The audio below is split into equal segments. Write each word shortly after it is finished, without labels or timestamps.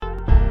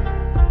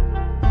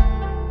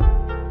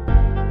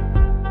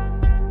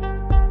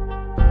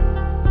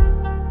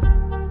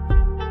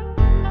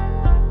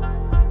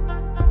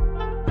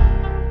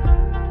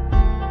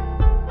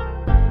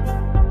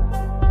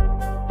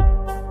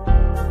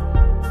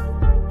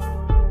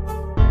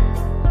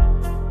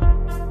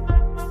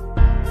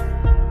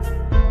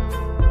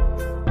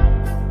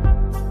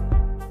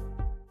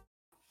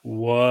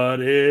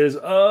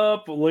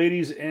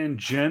ladies and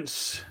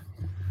gents,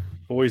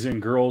 boys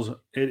and girls.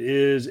 It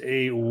is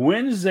a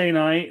Wednesday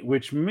night,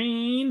 which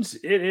means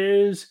it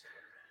is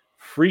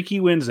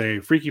Freaky Wednesday,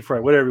 Freaky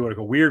Friday, whatever you want to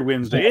call it, Weird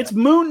Wednesday. It's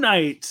Moon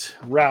Knight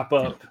wrap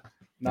up Yes,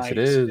 night. it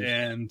is.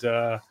 And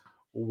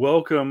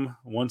welcome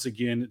once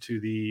again to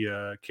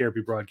the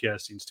KRP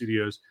Broadcasting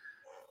Studios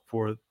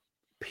for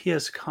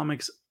PS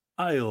Comics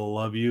I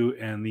Love You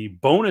and the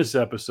bonus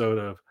episode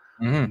of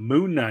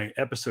Moon Knight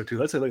episode 2.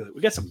 Let's say, look,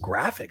 we got some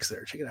graphics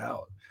there. Check it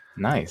out.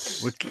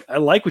 Nice. I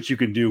like what you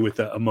can do with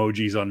the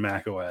emojis on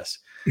Mac OS.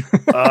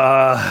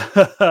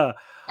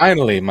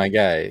 Finally, my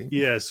guy.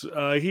 Yes,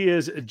 he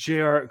is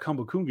J.R.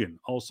 Kambakungan,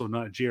 also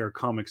not J.R.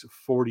 Comics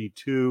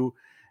 42.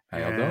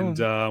 And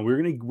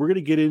we're gonna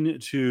get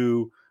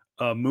into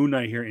Moon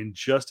Knight here in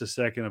just a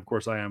second. Of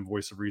course, I am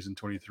Voice of Reason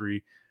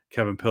 23,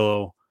 Kevin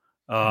Pillow.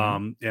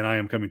 And I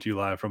am coming to you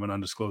live from an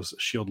undisclosed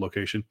Shield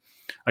location.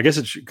 I guess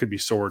it could be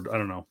Sword. I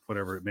don't know,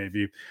 whatever it may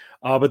be.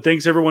 But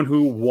thanks everyone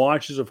who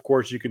watches. Of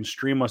course, you can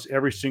stream us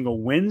every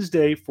single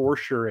Wednesday for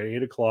sure at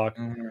 8 o'clock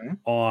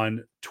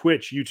on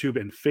Twitch,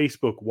 YouTube, and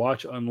Facebook.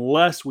 Watch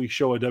unless we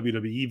show a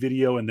WWE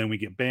video and then we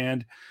get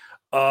banned.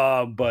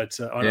 But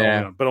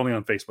only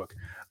on Facebook.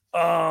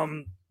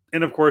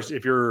 And of course,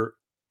 if you're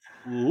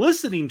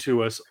listening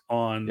to us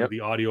on the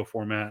audio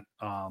format,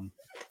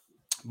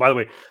 by the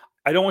way,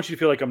 I don't want you to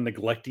feel like I'm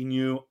neglecting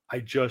you. I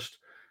just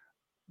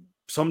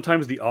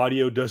sometimes the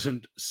audio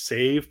doesn't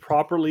save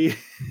properly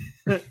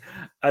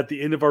at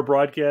the end of our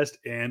broadcast,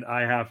 and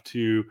I have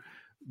to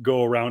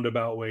go a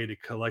roundabout way to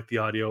collect the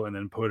audio and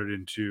then put it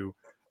into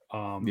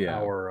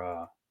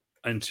our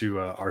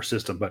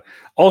system. But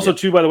also,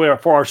 too, by the way,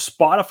 for our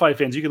Spotify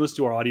fans, you can listen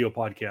to our audio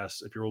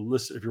podcast if you're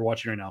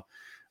watching right now.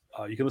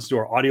 You can listen to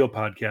our audio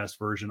podcast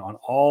version on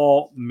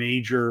all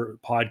major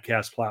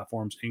podcast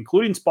platforms,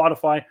 including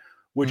Spotify,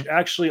 which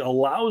actually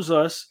allows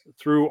us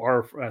through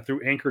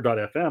through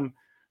Anchor.fm.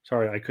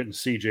 Sorry, I couldn't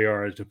see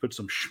JR. I had to put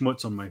some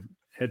schmutz on my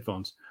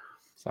headphones.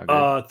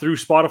 Through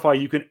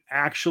Spotify, you can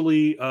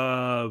actually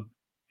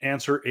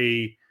answer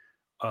a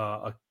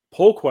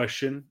poll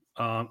question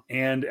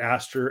and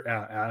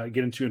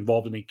get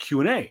involved in a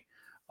Q&A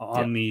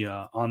on the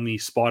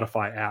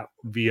Spotify app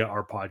via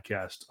our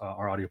podcast,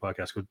 our audio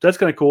podcast. That's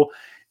kind of cool.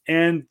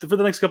 And for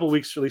the next couple of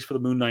weeks, at least for the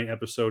Moon Knight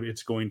episode,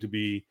 it's going to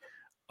be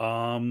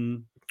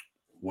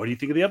what do you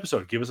think of the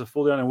episode? Give us a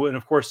full down. And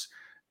of course,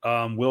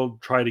 we'll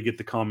try to get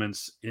the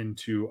comments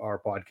into our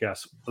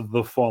podcast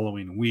the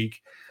following week.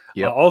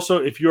 Also,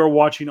 if you're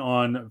watching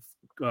on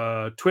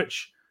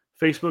Twitch,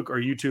 Facebook, or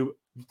YouTube,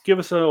 give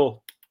us a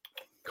little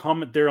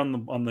comment there on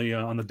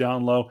the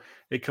down low.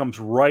 It comes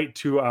right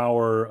to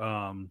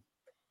our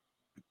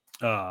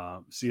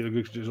see,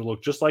 it'll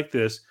look just like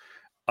this.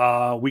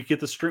 We get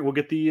the string. We'll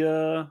get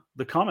the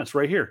comments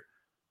right here.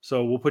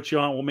 So we'll put you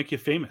on. We'll make you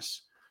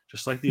famous,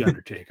 just like the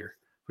Undertaker.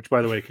 Which,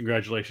 by the way,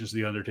 congratulations to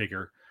the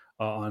Undertaker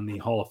on the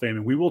Hall of Fame,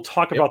 and we will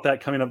talk about that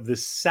coming up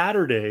this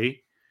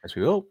Saturday. Yes,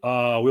 we will.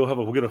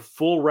 We'll get a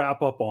full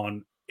wrap up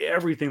on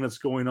everything that's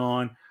going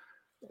on,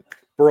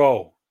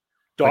 bro.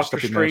 Doctor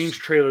Strange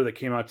trailer that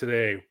came out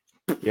today.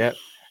 Yeah,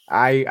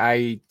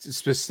 I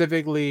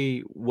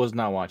specifically was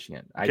not watching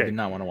it. I did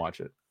not want to watch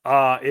it.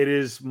 It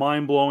is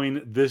mind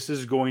blowing. This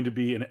is going to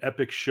be an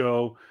epic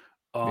show,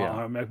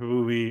 an epic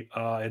movie.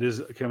 It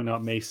is coming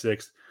out May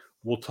 6th.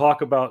 We'll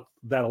talk about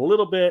that a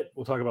little bit.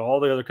 We'll talk about all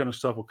the other kind of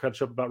stuff. We'll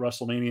catch up about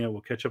WrestleMania. We'll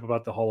catch up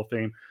about the Hall of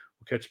Fame.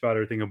 We'll catch up about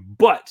everything.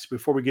 But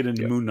before we get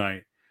into Moon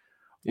Knight,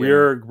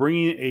 we're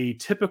bringing a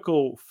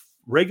typical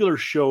regular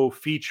show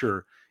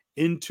feature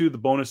into the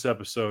bonus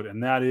episode,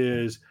 and that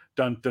is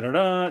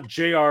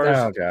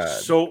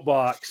JR's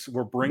soapbox.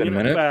 We're bringing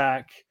it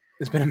back.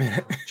 It's been a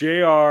minute.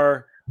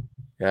 JR.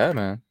 Yeah,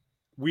 man.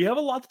 We have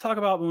a lot to talk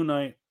about Moon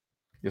Knight.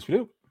 Yes, we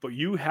do. But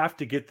you have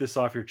to get this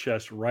off your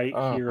chest right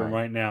here and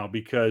right now,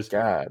 because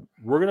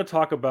we're going to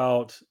talk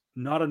about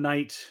not a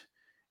knight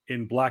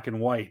in black and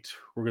white.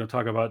 We're going to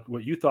talk about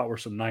what you thought were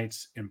some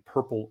knights in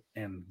purple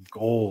and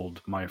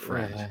gold, my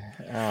friend.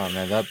 Oh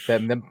man,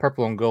 them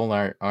purple and gold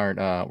aren't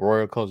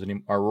royal colors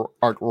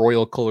aren't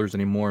royal colors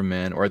anymore,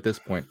 man. Or at this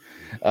point,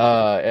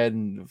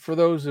 and for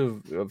those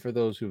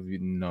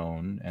who've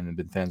known and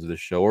been fans of the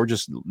show, or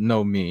just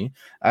know me,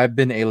 I've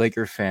been a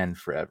Laker fan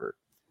forever.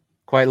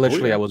 Quite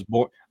literally, I was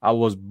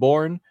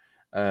born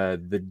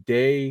the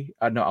day.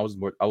 I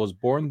was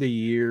born the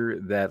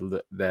year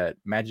that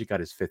Magic got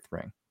his 5th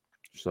ring.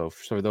 So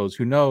for those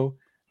who know,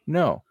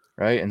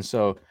 right? And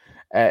so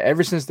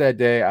ever since that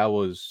day, I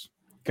was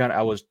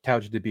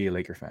touted to be a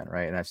Laker fan,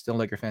 right? And I'm still a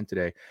Laker fan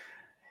today,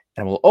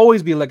 and I will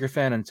always be a Laker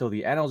fan until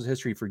the annals of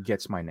history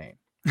forgets my name,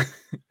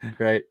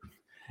 right?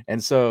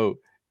 And so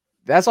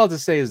that's all to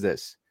say is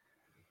this: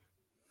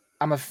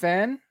 I'm a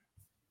fan,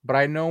 but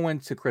I know when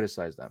to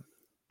criticize them,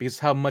 because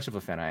how much of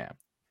a fan I am.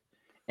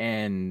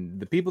 And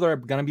the people that are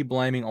going to be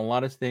blaming a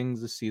lot of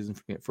things this season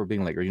for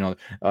being Lakers,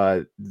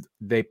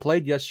 they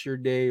played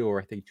yesterday,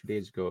 or I think 2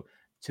 days ago,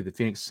 to the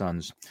Phoenix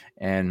Suns,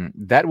 and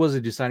that was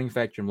a deciding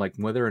factor, like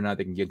whether or not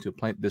they can get into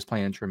this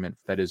play-in tournament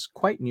that is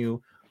quite new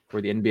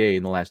for the NBA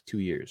in the last 2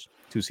 years,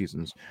 2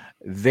 seasons.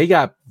 They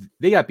got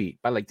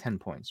beat by like 10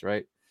 points,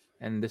 right?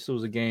 And this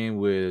was a game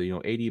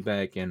with AD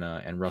back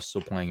and Russ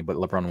still playing, but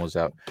LeBron was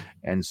out.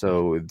 And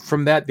so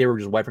from that, they were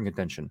just wiping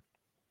contention.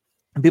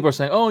 And people are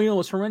saying, "Oh,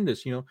 it's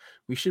horrendous.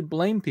 We should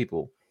blame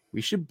people.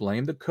 We should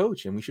blame the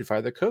coach, and we should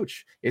fire the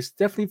coach. It's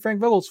definitely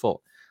Frank Vogel's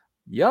fault."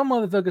 Y'all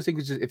motherfuckers think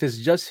if it's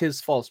just his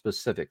fault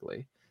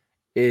specifically,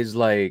 is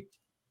the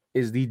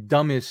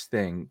dumbest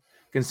thing,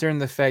 considering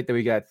the fact that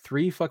we got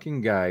 3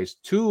 fucking guys,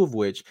 2 of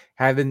which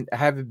have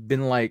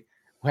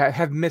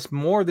missed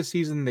more of the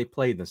season than they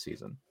played this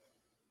season.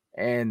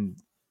 And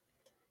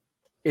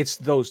it's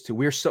those 2.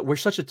 We're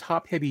such a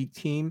top heavy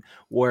team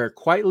where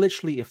quite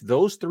literally, if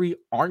those 3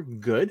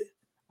 aren't good,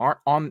 aren't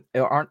on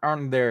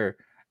their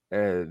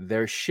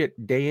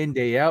shit day in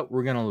day out,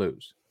 we're gonna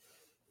lose.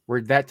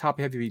 We're that top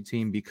heavy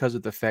team because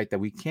of the fact that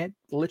we can't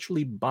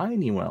literally buy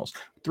anyone else.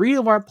 2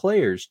 of our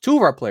players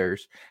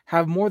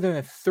have more than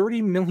a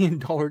 $30 million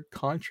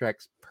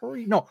contracts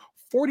 $40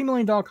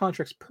 million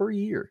contracts per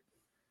year.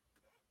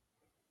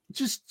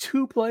 Just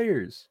 2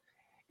 players.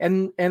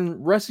 And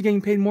Russ is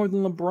getting paid more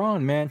than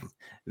LeBron, man.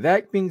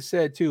 That being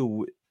said,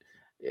 too,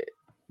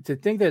 to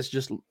think it's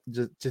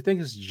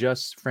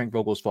just Frank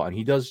Vogel's fault, and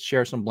he does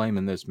share some blame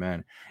in this,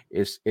 man,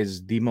 is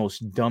the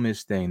most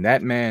dumbest thing.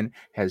 That man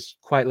has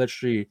quite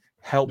literally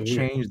helped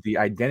change the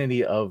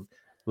identity of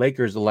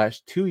Lakers the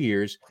last 2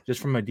 years,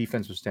 just from a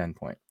defensive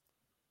standpoint.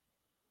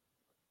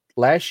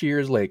 Last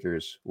year's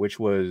Lakers, which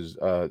was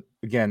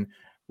again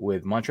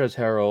with Montrezl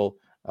Harrell,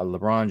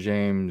 LeBron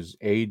James,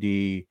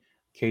 AD,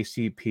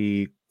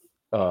 KCP,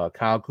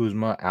 Kyle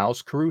Kuzma,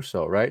 Alex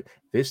Caruso, right?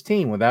 This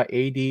team without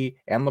AD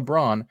and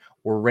LeBron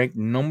were ranked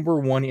number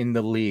 1 in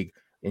the league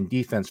in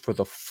defense for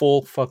the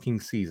full fucking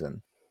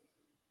season.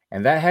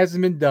 And that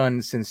hasn't been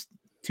done since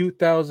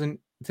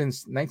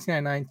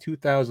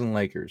 1999-2000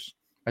 Lakers.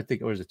 I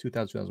think it was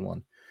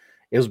 2001.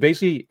 It was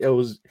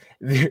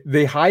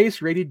the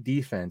highest rated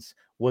defense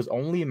was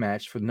only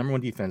matched for the number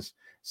 1 defense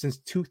since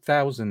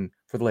 2000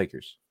 for the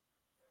Lakers.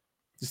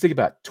 Just think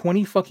about it,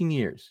 20 fucking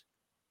years.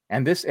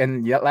 And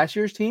last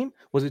year's team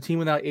was a team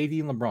without AD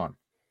and LeBron.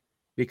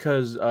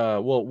 Because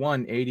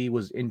one, AD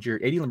was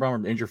injured. AD and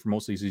LeBron were injured for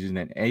most of the season,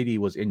 and AD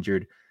was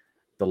injured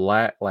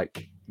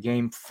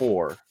game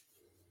 4.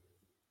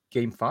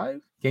 Game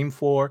 5? Game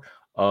 4.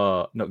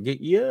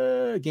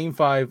 Game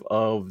 5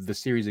 of the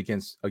series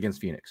against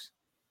Phoenix.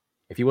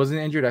 If he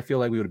wasn't injured, I feel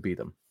like we would have beat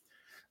them.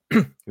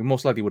 We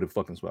most likely would have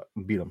fucking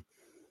beat them.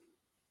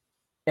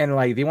 And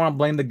they want to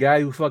blame the guy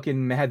who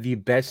fucking had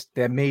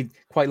made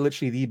quite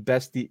literally the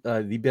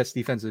best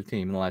defensive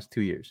team in the last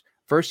 2 years.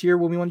 First year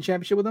when we won the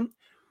championship with them,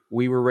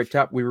 we were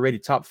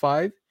rated top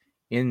 5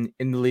 in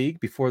the league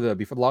before the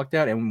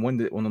lockdown, and when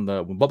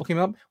bubble came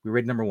up, we were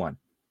rated number 1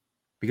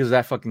 because of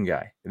that fucking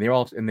guy. And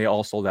they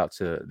all sold out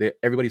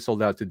everybody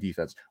sold out to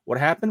defense. What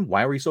happened?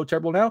 Why are we so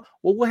terrible now?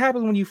 Well, what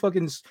happens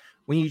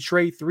when you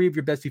trade 3 of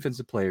your best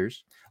defensive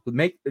players,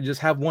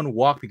 just have one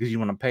walk because you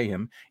want to pay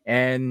him,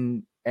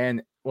 and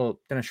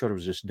well, Dennis Schroeder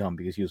was just dumb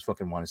because he was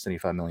fucking wanting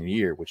 $75 million a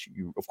year, which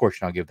of course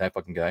you're not give that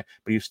fucking guy,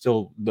 but he's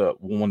still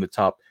one of the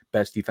top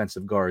best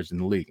defensive guards in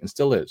the league, and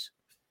still is.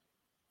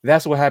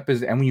 That's what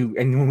happens, and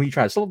when we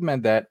try to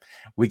supplement that,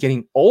 we're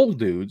getting old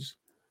dudes,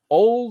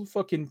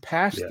 fucking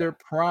past their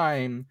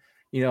prime,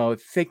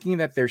 thinking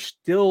that they're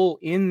still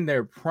in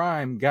their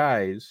prime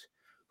guys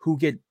who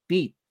get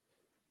beat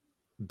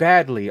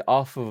badly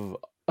off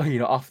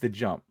the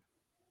jump.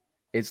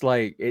 It's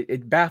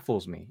it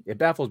baffles me. It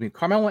baffles me.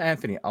 Carmelo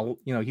Anthony,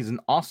 he's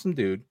an awesome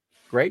dude,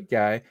 great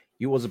guy.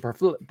 He was a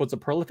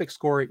prolific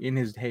scorer in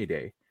his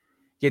heyday.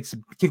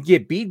 Can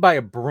get beat by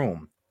a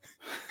broom.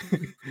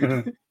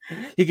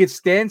 He could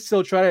stand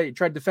still, try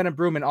to defend a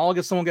broom, and all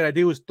someone got to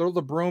do is throw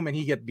the broom, and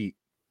he get beat.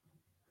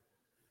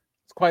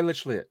 It's quite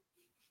literally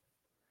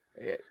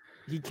it.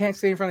 He can't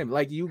stay in front of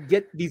him. You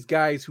get these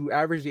guys who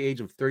average the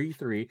age of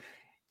 33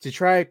 to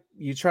try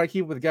to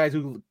keep with guys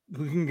who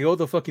can go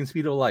the fucking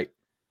speed of light.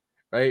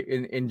 Right?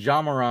 In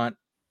Ja Morant,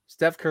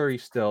 Steph Curry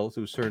still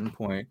to a certain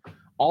point,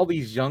 all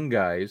these young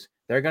guys,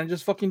 they're going to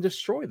just fucking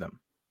destroy them.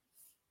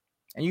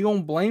 And you going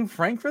to blame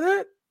Frank for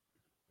that?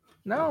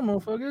 No,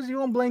 motherfuckers. You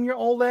going to blame your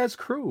old ass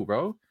crew,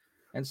 bro.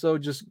 And so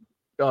just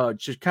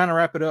kind of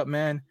wrap it up,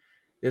 man.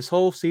 This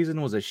whole season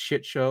was a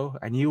shit show.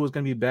 I knew it was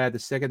going to be bad the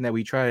second that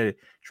we try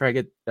to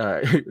get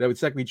the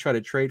second we try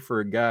to trade for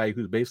a guy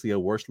who's basically a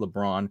worse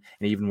LeBron and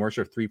even worse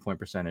 3-point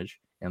percentage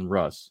and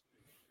Russ.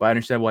 But I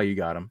understand why you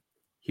got him.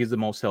 He's the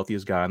most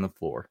healthiest guy on the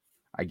floor.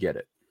 I get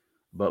it.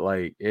 But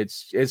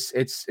it's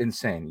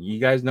insane. You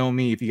guys know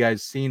me. If you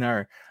guys seen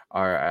our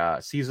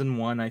season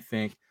 1, I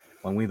think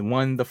when we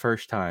won the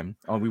first time,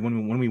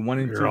 when we won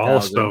in 2000,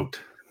 all stoked.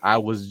 I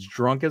was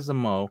drunk as a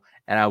mo,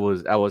 and I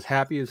was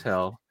happy as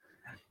hell.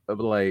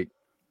 But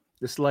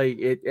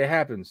it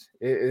happens.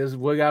 It is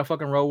we got to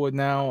fucking roll with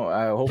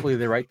now. Hopefully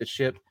they right the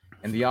ship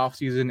in the off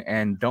season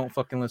and don't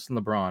fucking listen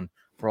to LeBron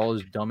for all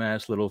his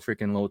dumbass little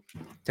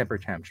temper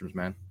tantrums,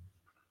 man.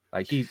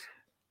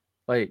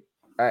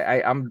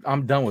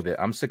 I'm done with it.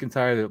 I'm sick and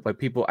tired of like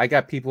people. I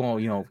got people,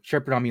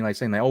 chirping on me like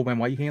saying like, "Oh man,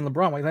 why you hating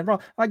LeBron? Why you hating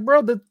LeBron?" Like,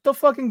 bro, the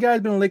fucking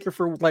guy's been a Laker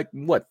for like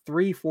what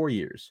 3-4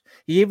 years.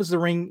 He gave us the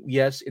ring,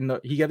 yes.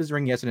 He gave us the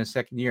ring, yes, in his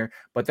second year,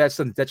 but that's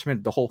the detriment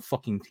of the whole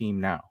fucking team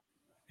now.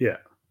 Yeah,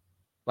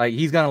 like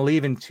he's gonna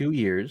leave in 2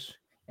 years,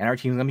 and our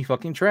team's gonna be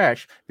fucking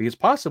trash because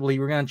possibly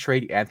we're gonna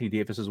trade Anthony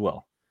Davis as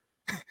well.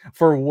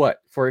 For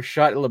what? For a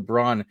shot at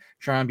LeBron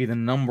trying to be the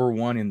number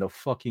one in the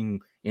fucking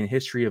in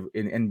history of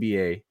in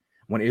NBA.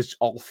 When it's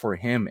all for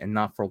him and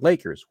not for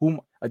Lakers,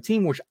 a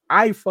team which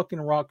I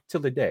fucking rock till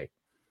the day.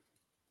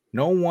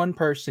 No one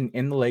person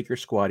in the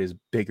Lakers squad is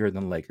bigger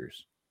than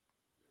Lakers.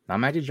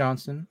 Not Magic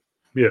Johnson,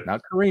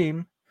 not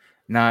Kareem,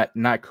 not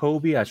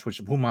Kobe,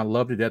 whom I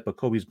love to death, but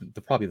Kobe's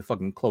probably the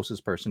fucking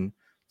closest person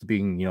to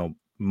being,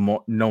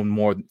 known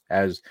more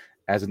as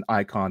an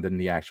icon than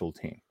the actual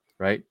team,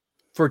 right?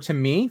 For to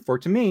me,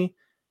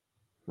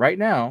 right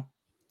now,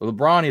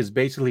 LeBron is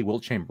basically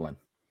Wilt Chamberlain.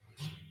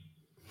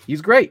 He's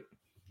great.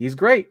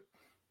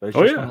 But it's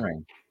just one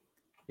ring.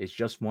 It's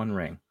just one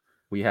ring.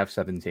 We have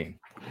 17.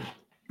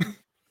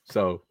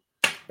 So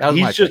that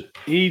was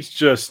he's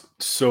just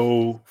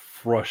so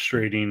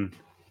frustrating.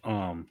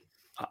 I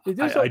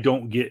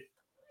don't get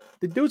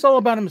the dude's all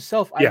about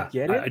himself. I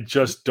get it. I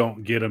just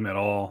don't get him at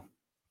all.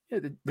 Yeah,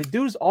 the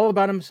dude's all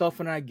about himself,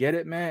 and I get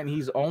it, man.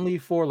 He's only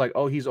for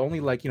he's only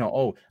like,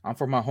 I'm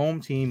for my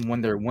home team when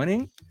they're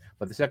winning,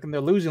 but the second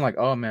they're losing, like,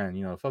 oh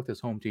man, fuck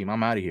this home team.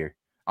 I'm out of here.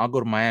 I'll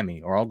go to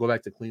Miami, or I'll go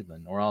back to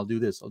Cleveland, or I'll do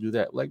this, I'll do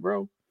that. Like,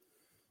 bro,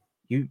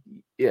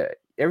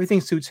 everything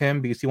suits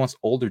him because he wants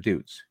older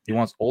dudes. He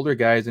wants older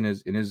guys in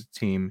his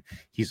team.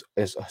 He's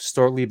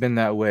historically been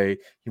that way.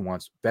 He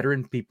wants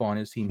veteran people on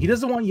his team. He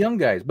doesn't want young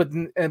guys. But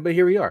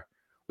here we are.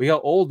 We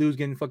got old dudes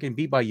getting fucking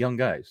beat by young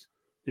guys.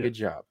 Yeah. Good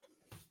job.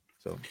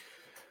 So,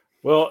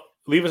 well,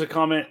 leave us a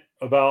comment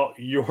about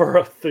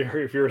your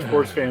theory. If you're a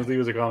sports fan,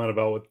 leave us a comment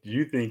about what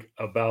you think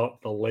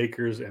about the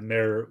Lakers and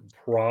their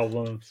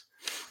problems.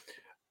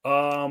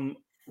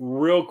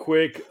 Real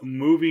quick,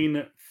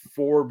 moving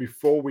forward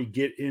before we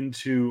get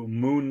into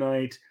Moon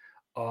Knight,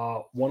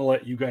 want to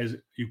let you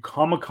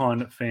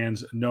Comic-Con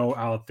fans know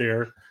out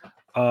there.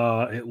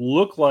 It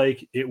looked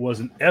like it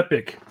was an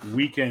epic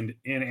weekend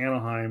in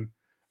Anaheim.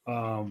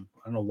 I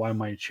don't know why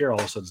my chair all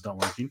of a sudden is not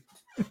working.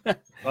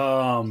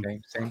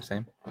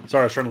 Same.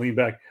 Sorry, I was trying to lean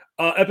back.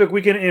 Epic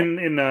weekend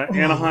in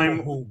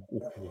Anaheim.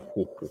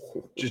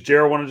 Just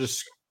Jared, want to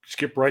just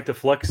skip right to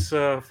flex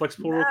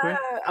pool real quick?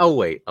 I'll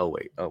wait. No, all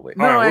right,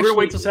 we're gonna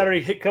wait till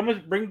Saturday.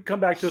 Come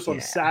back to us on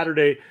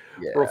Saturday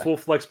for a full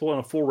flex pool and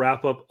a full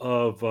wrap up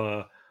of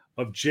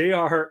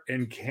JR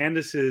and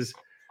Candace's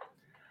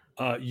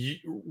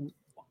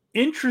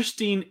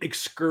interesting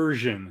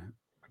excursion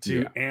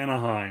to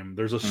Anaheim.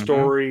 There's a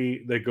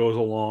story that goes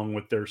along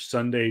with their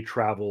Sunday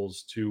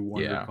travels to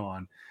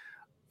WonderCon.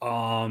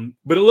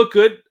 But it looked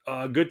good.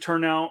 Good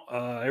turnout.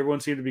 Everyone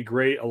seemed to be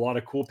great. A lot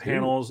of cool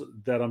panels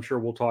that I'm sure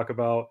we'll talk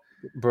about.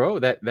 Bro,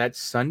 that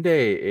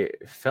Sunday,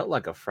 it felt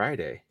like a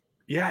Friday.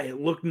 Yeah, it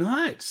looked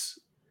nuts.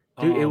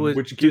 Dude,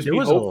 which gives me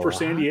hope for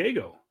San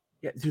Diego.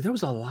 Yeah, dude, there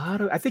was a lot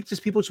of. I think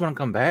just people just want to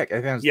come back. I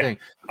think that's the thing.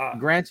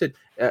 Granted,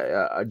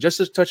 just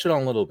to touch it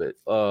on a little bit,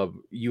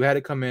 you had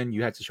to come in.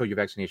 You had to show your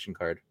vaccination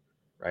card,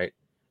 right?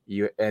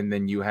 And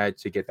then you had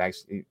to get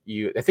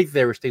vaccinated. I think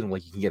they were stating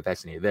like you can get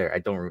vaccinated there. I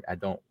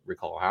don't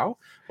recall how,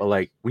 but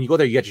like when you go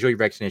there, you have to show your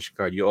vaccination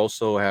card. You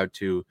also have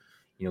to,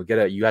 you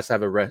have to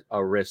have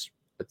a wrist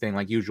thing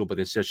like usual, but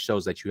it just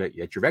shows that you're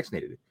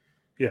vaccinated.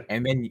 Yeah.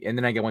 And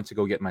then I went to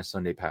go get my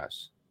Sunday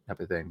pass type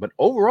of thing. But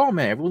overall,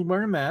 man, everyone's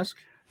wearing a mask.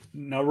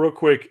 Now, real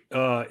quick,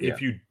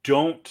 if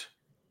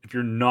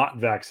you're not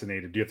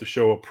vaccinated, do you have to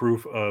show a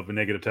proof of a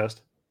negative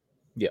test?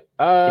 Yeah.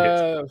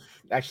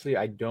 Actually,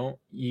 I don't.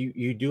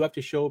 You do have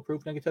to show a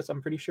proof negative test,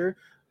 I'm pretty sure.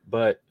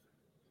 But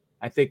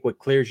I think what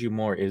clears you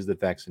more is the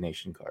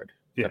vaccination card.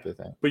 Type of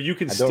thing. But you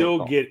can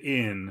still get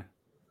in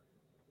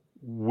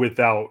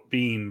without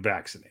being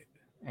vaccinated.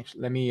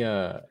 Actually, let me.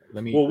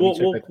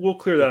 We'll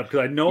clear that up because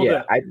I know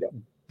that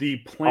the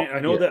plan. I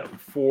know that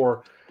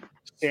for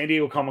San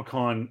Diego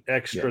Comic-Con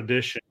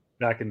extradition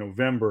back in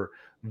November,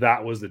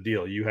 that was the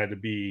deal. You had to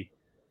be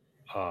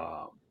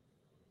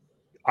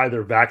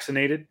either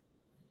vaccinated,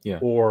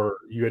 or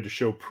you had to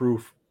show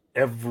proof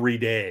every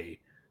day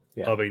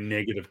of a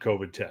negative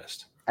COVID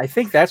test. I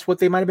think that's what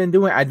they might have been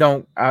doing. I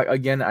don't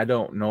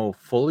know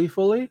fully,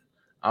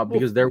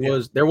 because there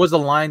was a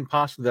line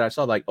possibly that I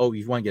saw like, oh,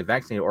 you want to get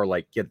vaccinated or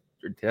like get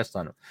your test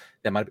on it.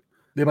 They might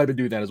have been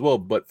doing that as well.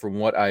 But from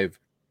what I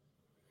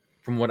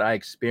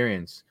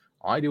experienced,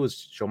 all I do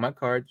is show my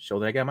card, show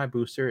that I got my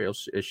booster.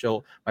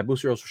 My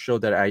booster also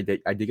showed that I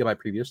did get my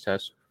previous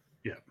test.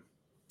 Yeah,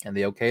 and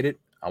they okayed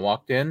it. I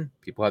walked in.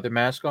 People had their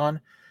mask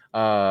on,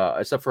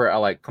 except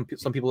for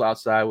some people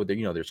outside with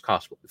their there's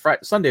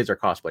cosplay. Sundays are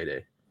cosplay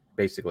day,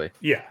 basically.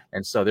 Yeah,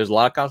 and so there's a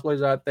lot of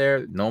cosplayers out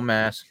there, no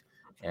mask,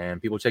 and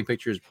people take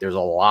pictures. There's a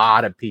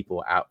lot of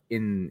people out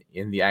in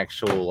the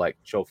actual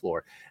show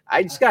floor.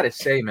 I just gotta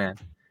say, man,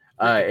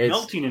 it's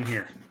melting in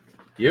here.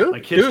 You?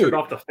 My kids turned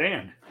off the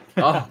fan.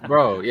 Oh,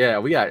 bro, yeah,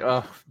 we got.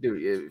 Oh,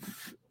 dude,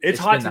 it's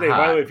hot today. Hot.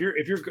 By the way,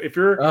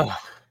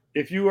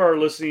 if you are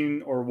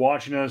listening or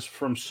watching us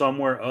from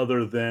somewhere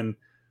other than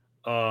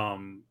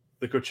the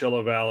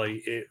Coachella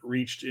Valley, it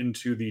reached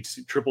into the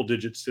triple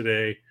digits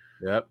today.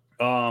 Yep.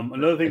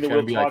 Another thing that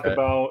we'll talk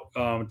about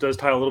does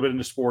tie a little bit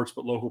into sports,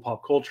 but local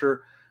pop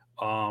culture.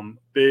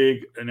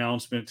 Big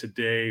announcement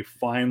today.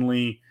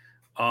 Finally,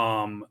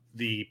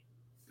 the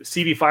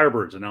CV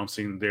Firebirds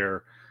announcing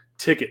their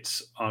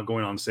tickets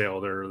going on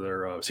sale.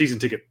 Their season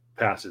ticket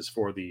passes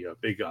for the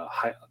big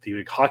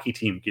hockey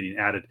team getting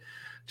added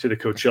to the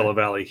Coachella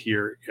Valley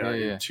here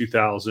in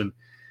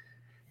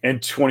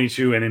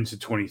 2022 and into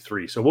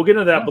 23. So we'll get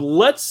into that, but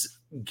let's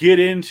get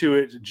into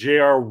it,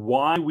 JR,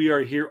 why we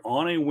are here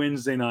on a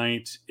Wednesday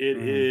night. It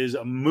is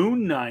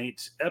Moon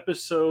Knight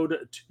episode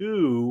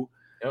 2.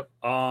 Yep.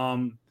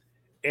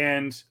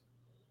 And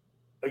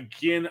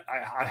again,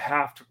 I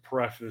have to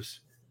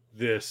preface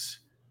this.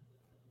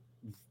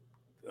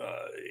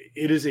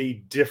 It is a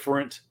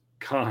different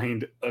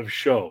kind of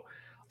show.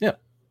 Yeah.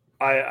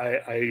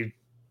 I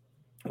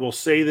will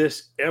say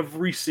this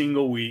every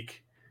single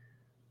week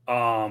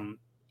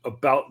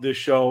about this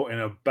show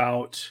and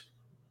about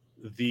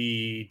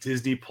the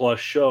Disney Plus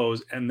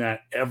shows, and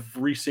that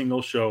every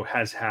single show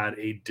has had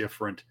a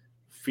different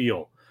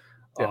feel.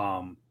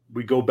 Yeah.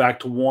 We go back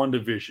to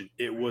WandaVision.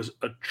 It was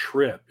a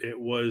trip. It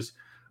was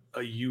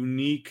a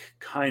unique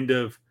kind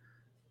of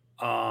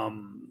I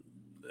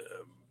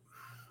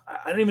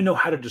don't even know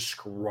how to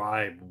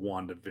describe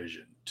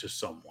WandaVision to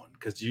someone,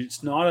 because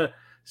it's not a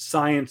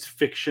science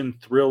fiction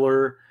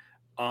thriller.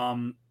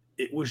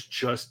 It was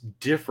just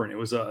different. It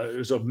was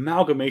an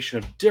amalgamation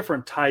of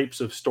different types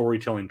of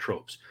storytelling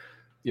tropes.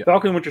 Yeah.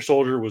 Falcon and Winter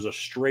Soldier was a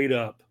straight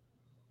up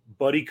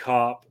buddy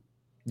cop.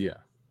 Yeah.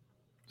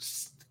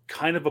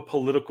 Kind of a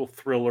political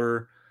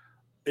thriller.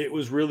 It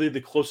was really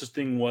the closest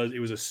thing it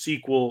was a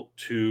sequel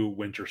to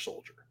Winter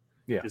Soldier.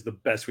 Yeah. Is the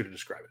best way to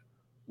describe it.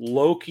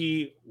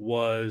 Loki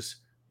was,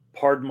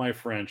 pardon my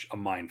French, a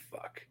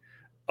mindfuck.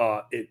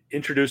 It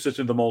introduced us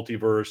into the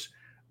multiverse,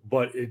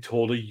 but it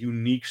told a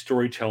unique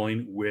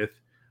storytelling with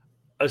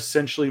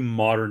essentially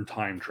modern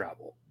time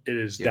travel. It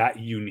is that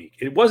unique.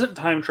 It wasn't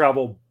time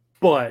travel,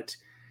 but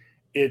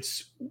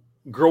it's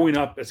growing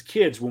up as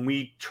kids when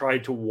we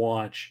tried to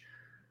watch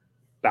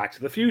Back to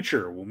the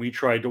Future, when we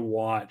tried to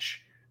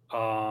watch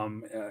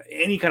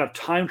any kind of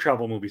time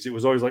travel movies, it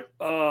was always like,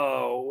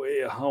 oh,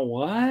 wait,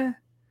 what?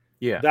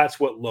 Yeah. That's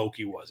what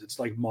Loki was. It's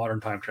like modern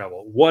time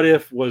travel. What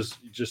If was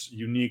just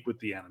unique with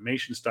the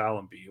animation style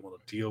and being able to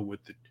deal with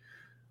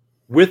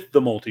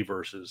the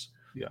multiverses.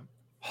 Yeah.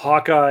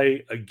 Hawkeye,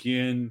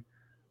 again,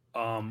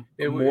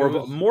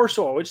 more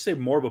so I would say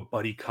more of a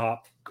buddy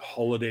cop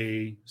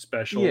holiday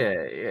special. Yeah,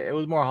 it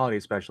was more holiday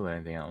special than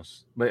anything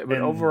else. But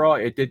overall,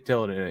 it did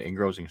tell an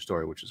engrossing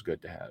story, which is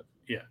good to have.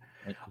 Yeah.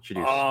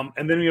 Introduce.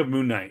 And then we have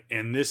Moon Knight,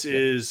 and this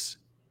is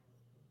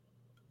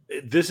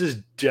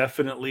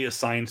definitely a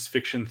science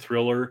fiction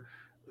thriller.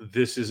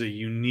 This is a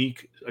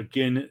unique,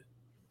 again,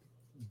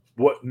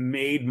 what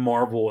made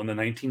Marvel in the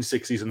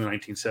 1960s and the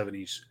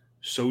 1970s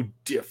so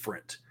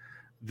different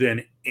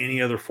than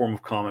any other form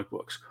of comic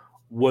books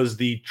was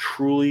the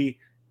truly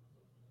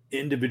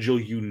individual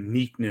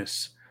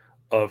uniqueness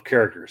of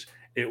characters.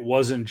 It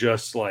wasn't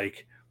just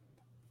like,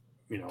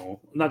 I'm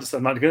not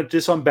going to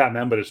diss on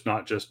Batman, but it's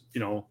not just,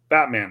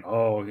 Batman.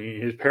 Oh,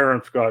 his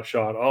parents got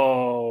shot.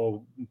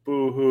 Oh,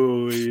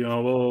 boo-hoo,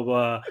 blah, blah,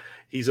 blah.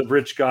 He's a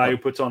rich guy who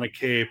puts on a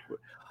cape.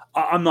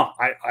 I'm not.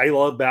 I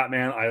love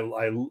Batman. I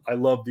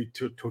love the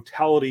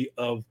totality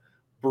of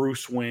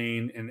Bruce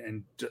Wayne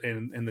and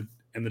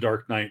the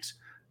Dark Knight's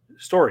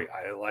story.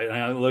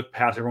 I look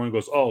past everyone who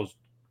goes, oh,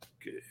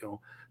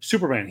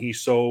 Superman.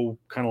 He's so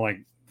kind of like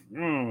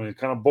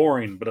kind of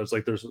boring, but it's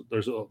like there's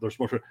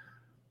more to it.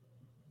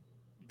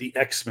 The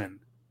X-Men,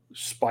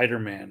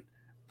 Spider-Man,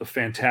 the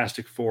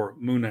Fantastic Four,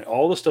 Moon Knight,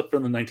 all the stuff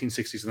from the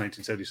 1960s and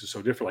 1970s is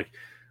so different. Like,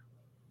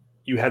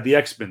 you had the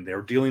X-Men, they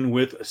were dealing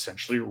with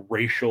essentially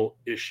racial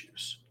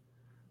issues.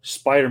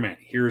 Spider-Man,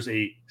 here's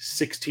a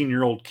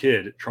 16-year-old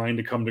kid trying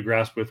to come to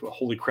grasp with, well,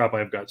 holy crap,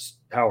 I've got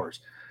powers.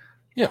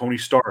 Yeah. Tony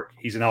Stark,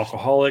 he's an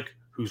alcoholic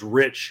who's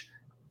rich,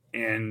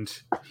 and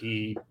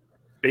he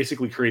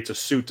basically creates a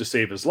suit to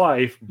save his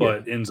life,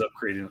 but ends up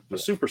creating a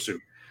super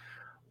suit.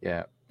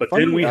 Yeah. But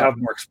then we have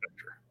Mark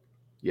Spector.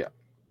 Yeah.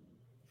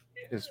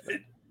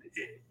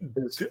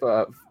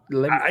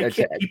 I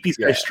can't keep these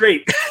guys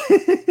straight.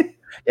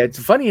 It's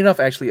funny enough,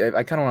 actually.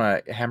 I kind of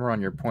want to hammer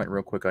on your point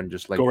real quick on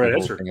just like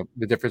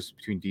the difference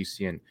between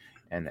DC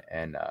and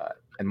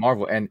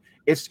Marvel. And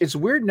it's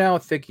weird now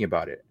thinking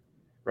about it,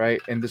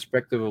 right? In the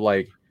perspective of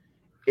like,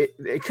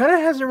 it kind of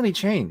hasn't really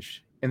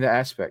changed in the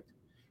aspect.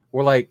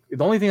 We're like,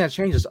 the only thing that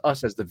changes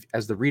us as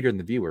the reader and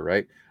the viewer,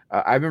 right?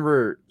 I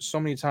remember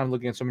so many times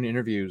looking at so many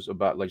interviews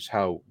about like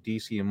how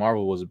DC and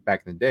Marvel was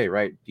back in the day,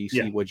 right?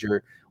 DC was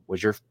your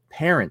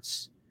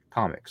parents'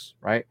 comics,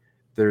 right?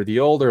 They're the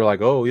older,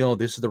 like, oh,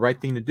 this is the right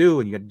thing to do,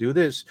 and you got to do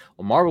this.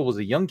 Well, Marvel was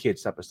the young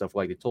kids type of stuff,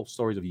 like they told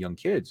stories of young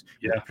kids,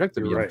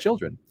 protective young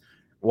children.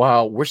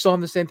 Wow, we're still on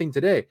the same thing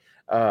today.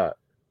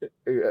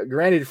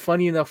 granted,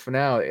 funny enough for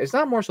now, it's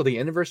not more so the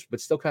inverse,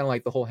 but still kind of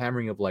like the whole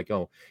hammering of like,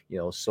 oh,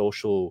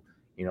 social,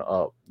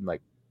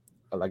 like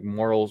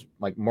morals,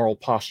 like moral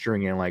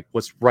posturing and like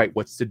what's right,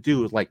 what's to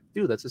do. Like,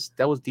 dude,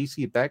 that was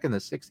DC back in the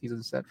 60s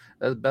and stuff.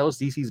 That was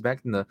DC's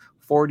back in the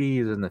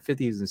 40s and the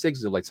 50s and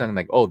 60s of like something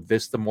like, oh,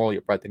 this is the morally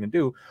right thing to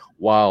do.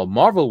 While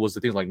Marvel was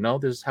the thing like, no,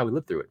 this is how we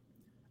live through it.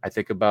 I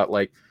think about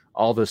like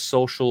all the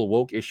social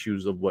woke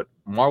issues of what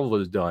Marvel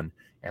has done,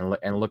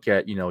 and look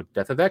at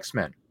Death of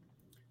X-Men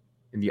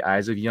in the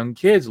eyes of young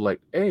kids,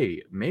 like,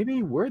 hey,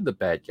 maybe we're the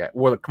bad guy.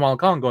 Or like Kamala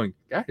Khan going,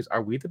 guys,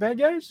 are we the bad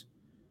guys?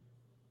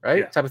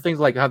 Right? Yeah. Type of things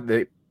like how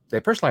they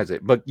personalize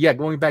it. But yeah,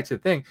 going back to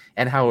the thing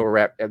and how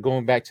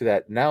going back to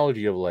that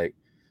analogy of this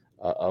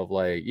in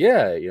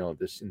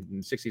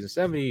the 60s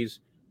and 70s,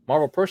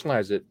 Marvel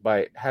personalized it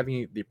by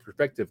having the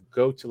perspective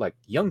go to like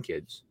young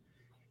kids.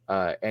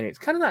 And it's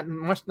kind of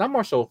not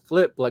more so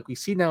flip like we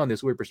see now in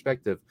this weird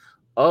perspective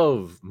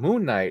of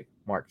Moon Knight,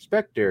 Mark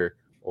Spector,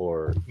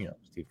 or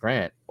Steve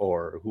Grant,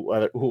 or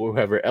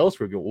whoever else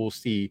we'll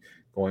see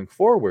going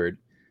forward.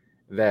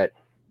 That,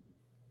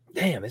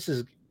 damn, this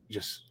is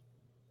just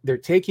they're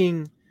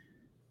taking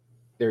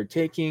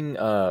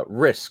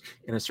risk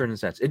in a certain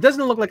sense. It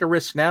doesn't look like a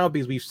risk now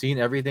because we've seen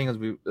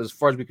everything as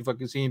far as we can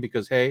fucking see,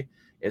 because hey,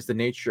 it's the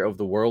nature of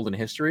the world and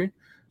history.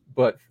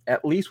 But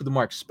at least with the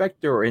Mark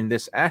Spector in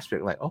this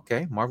aspect, like,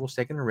 okay, Marvel's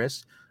taking a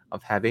risk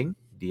of having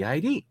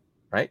DID,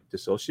 right?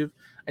 Dissociative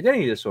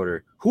identity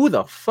disorder. Who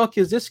the fuck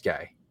is this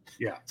guy?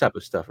 Yeah. Type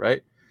of stuff,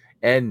 right?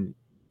 And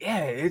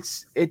yeah,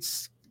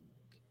 it's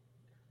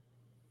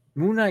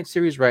Moon Knight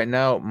series right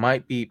now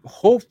might be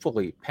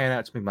hopefully pan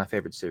out to be my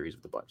favorite series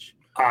of the bunch.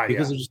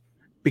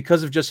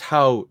 Because of just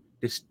how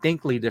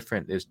distinctly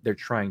different they're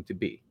trying to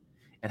be,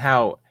 and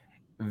how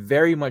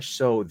very much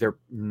so they're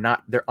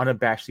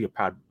unabashedly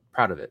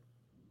proud of it,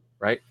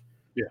 right?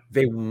 Yeah.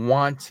 They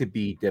want to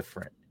be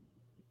different.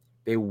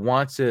 They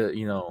want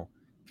to,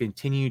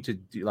 continue to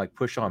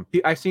push on.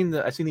 I've seen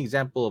the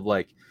example of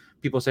like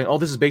people saying, "Oh,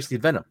 this is basically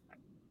Venom.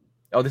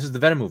 Oh, this is the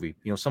Venom movie."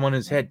 Someone in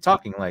his head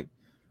talking like,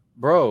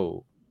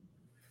 "Bro,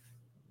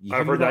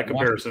 I've heard that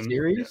comparison.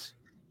 Series?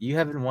 Yeah. You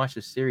haven't watched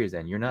the series,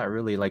 and you're not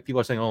really like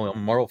people are saying, "Oh, I'm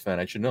a Marvel fan.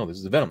 I should know this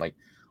is Venom." Like,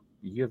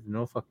 you have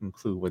no fucking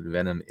clue what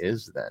Venom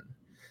is. Then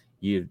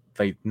you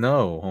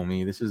no,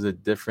 homie. This is a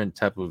different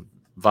type of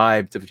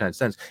vibe, different kind of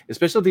sense.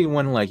 Especially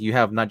when like you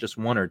have not just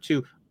one or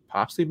two,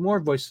 possibly more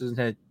voices in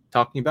head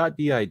talking about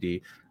DID.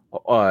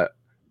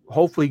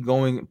 Hopefully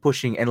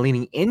pushing and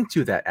leaning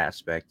into that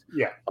aspect.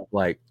 Yeah. Of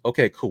like,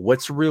 okay, cool.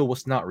 What's real?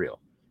 What's not real?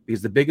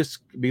 Because the biggest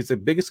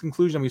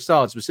conclusion we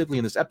saw specifically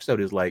in this episode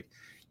is like,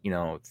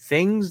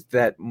 things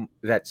that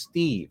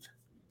Steve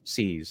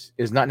sees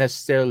is not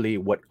necessarily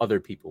what other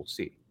people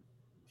see.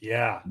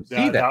 Yeah,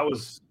 that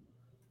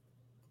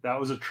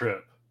was a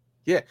trip.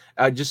 Yeah,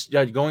 just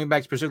going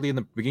back specifically in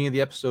the beginning of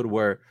the episode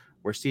where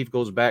Steve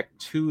goes back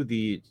to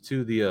the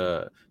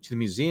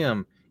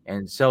museum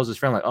and tells his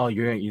friend like, "Oh,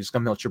 you're just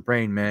gonna melt your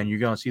brain, man. You're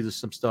gonna see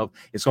some stuff.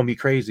 It's gonna be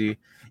crazy,"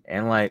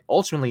 and like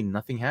ultimately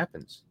nothing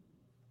happens.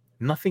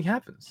 Nothing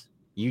happens.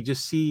 You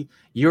just see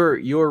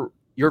your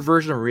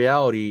version of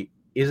reality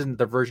isn't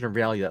the version of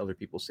reality that other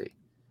people see.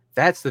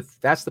 That's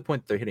the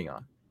point that they're hitting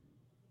on.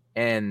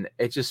 And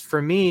it just,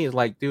 for me, is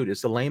like, dude,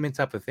 it's the layman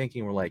type of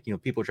thinking where like,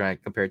 people try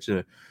to compare it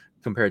to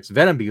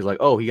Venom because like,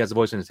 oh, he has a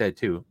voice in his head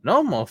too.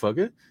 No,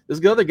 motherfucker.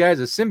 This other guy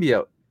is a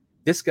symbiote.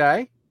 This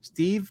guy,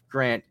 Steve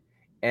Grant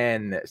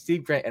and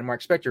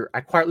Mark Spector,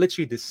 are quite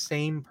literally the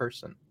same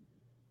person.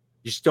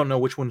 You just don't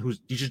know you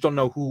just don't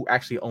know who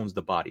actually owns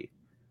the body.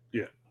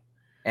 Yeah.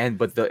 And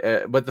but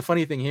the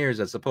funny thing here is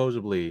that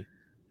supposedly,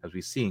 as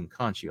we see,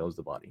 Khonshu owns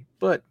the body.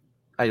 But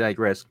I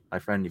digress, my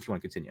friend. If you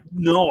want to continue.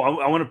 No,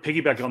 I want to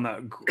piggyback on that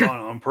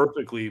on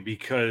perfectly,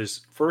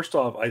 because first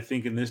off, I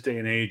think in this day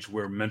and age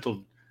where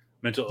mental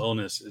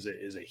illness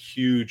is a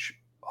huge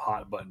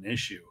hot button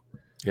issue.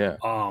 Yeah.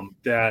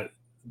 That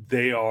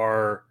they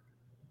are.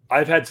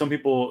 I've had some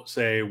people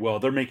say, well,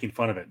 they're making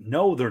fun of it.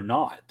 No, they're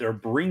not. They're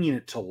bringing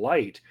it to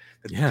light.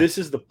 That This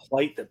is the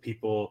plight that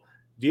people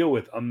deal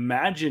with.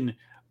 Imagine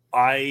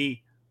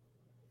I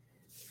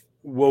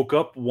woke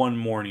up one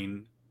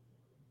morning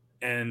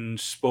and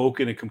spoke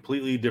in a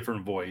completely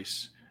different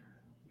voice.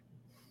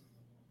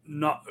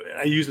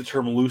 I use the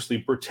term loosely,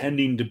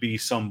 pretending to be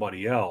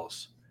somebody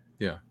else.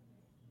 Yeah.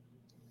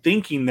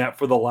 Thinking that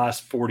for the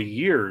last 40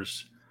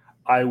 years,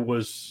 I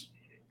was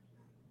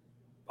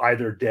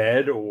either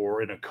dead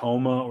or in a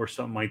coma or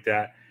something like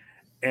that.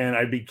 And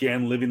I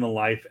began living the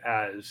life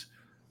as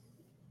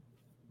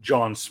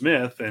John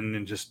Smith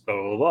and just blah,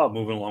 blah, blah,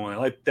 moving along with my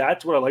life.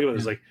 That's what I like about it.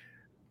 Is like,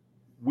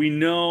 we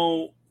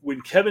know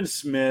when Kevin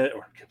Feige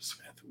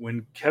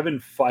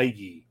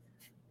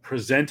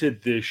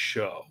presented this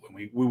show, and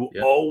we will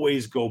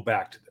always go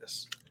back to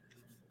this.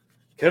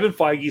 Kevin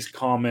Feige's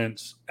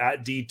comments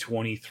at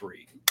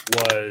D23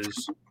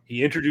 was,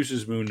 he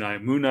introduces Moon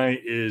Knight. Moon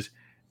Knight is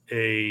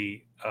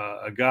a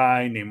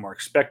guy named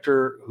Mark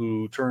Spector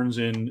who turns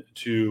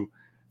into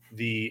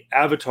the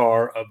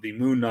avatar of the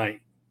Moon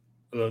Knight,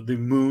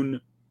 the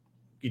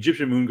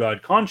Egyptian moon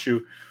god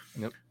Khonshu.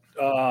 Yep.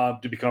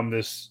 to become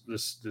this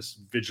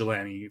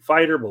vigilante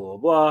fighter, blah blah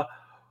blah,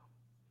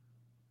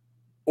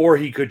 or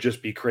he could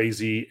just be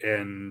crazy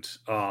and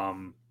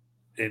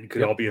it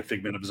could all be a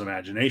figment of his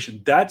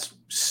imagination. That's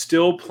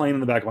still playing in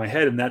the back of my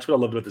head, and that's what I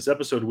loved about this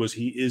episode was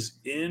he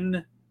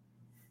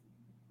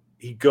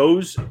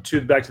goes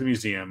back to the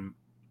museum.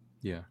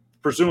 Yeah.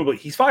 Presumably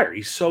he's fired.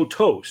 He's so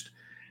toast.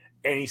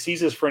 And he sees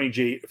his friend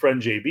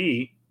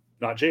JB,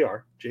 not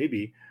JR,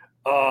 JB.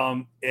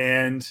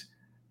 And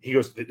he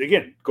goes,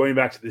 again, going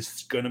back to this,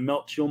 is going to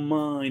melt your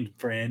mind,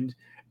 friend.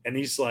 And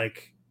he's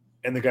like,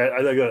 and the guy,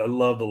 I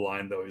love the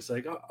line though. He's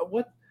like,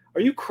 what?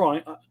 Are you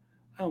crying?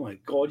 Oh my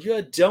God, you're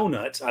a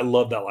donut. I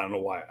love that line. I don't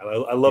know why.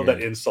 I love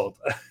that insult.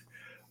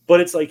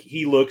 But it's like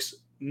he looks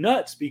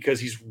nuts because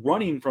he's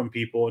running from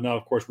people. And now,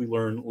 of course, we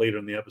learn later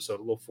in the episode,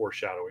 a little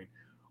foreshadowing.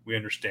 We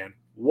understand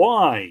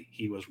why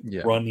he was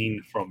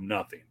running from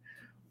nothing.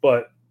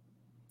 But,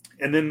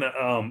 and then,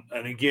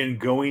 and again,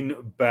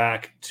 going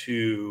back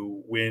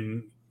to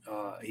when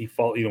he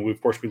followed,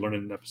 of course, we learned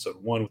in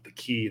episode 1 with the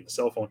key and the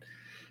cell phone.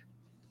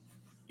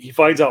 He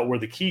finds out where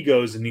the key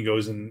goes, and he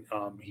goes and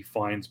he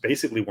finds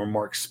basically where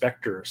Mark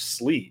Spector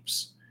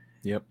sleeps.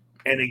 Yep.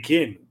 And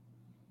again,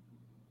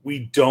 we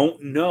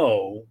don't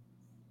know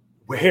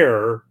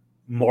where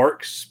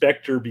Mark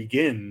Spector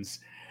begins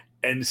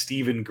and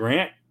Stephen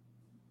Grant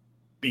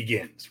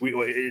begins.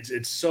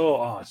 It's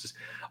so it's just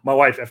my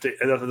wife at the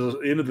end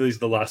of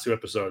the last 2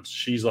 episodes,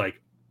 she's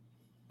like,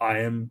 I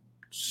am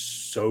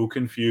so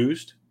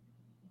confused,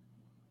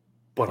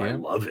 but I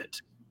love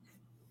it.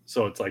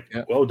 So it's like,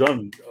 well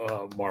done,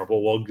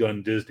 Marvel, well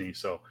done, Disney.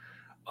 So,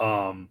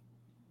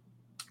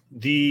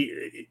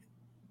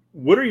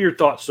 what are your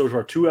thoughts so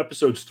far? 2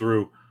 episodes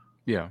through.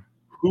 Yeah.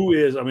 Who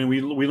is? I mean,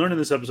 we learned in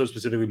this episode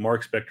specifically.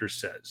 Mark Spector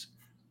says,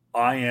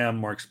 "I am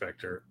Mark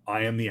Spector.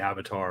 I am the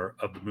avatar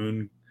of the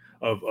moon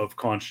of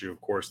Khonshu." Of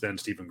course, then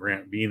Stephen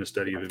Grant, being a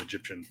study of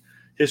Egyptian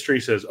history,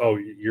 says, "Oh,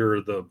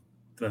 you're the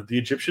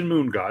Egyptian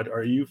moon god.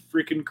 Are you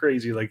freaking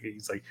crazy?" Like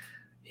he's like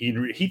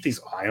he thinks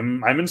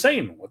I'm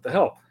insane. What the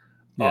hell?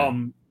 Yeah.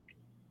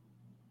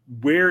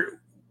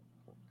 Where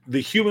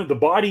the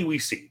body we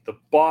see, the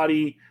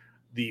body,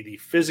 the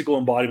physical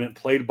embodiment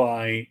played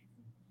by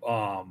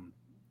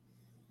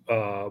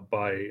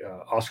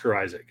Oscar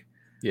Isaac.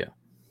 Yeah.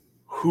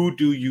 Who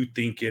do you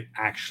think it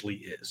actually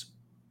is?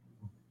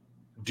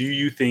 Do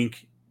you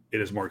think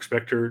it is Mark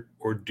Spector,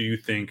 or do you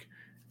think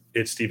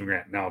it's Stephen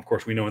Grant? Now, of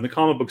course, we know in the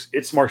comic books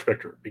it's Mark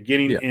Spector.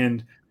 Beginning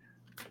end,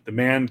 the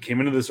man came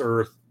into this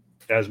earth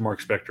as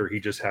Mark Spector. He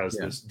just has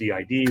this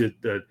DID,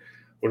 the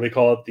what do they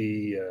call it?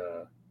 The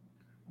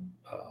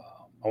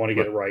I want to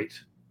get it right.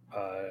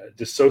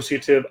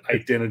 Dissociative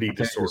identity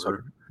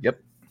disorder.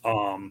 Yep.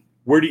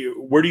 Where do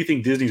you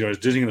think Disney's going? Is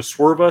Disney going to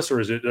swerve us, or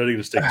are they going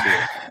to stick to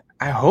it?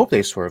 I hope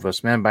they swerve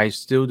us, man. But I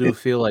still do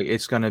feel like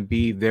it's going to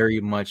be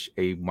very much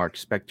a Mark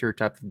Spector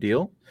type of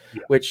deal.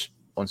 Yeah. Which,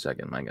 one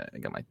second, I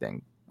got my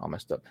thing all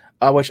messed up.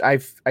 Which I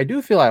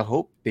do feel. I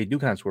hope they do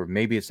kind of swerve.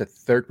 Maybe it's the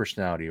 3rd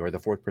personality or the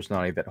 4th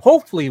personality that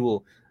hopefully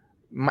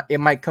it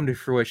might come to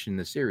fruition in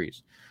the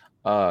series.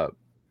 But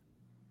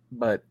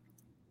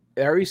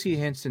I already see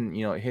hints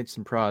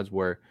and prods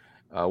where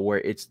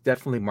it's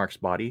definitely Mark's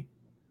body.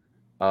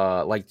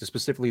 Like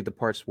specifically the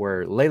parts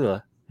where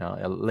Layla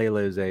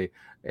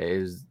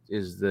is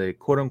the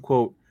quote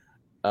unquote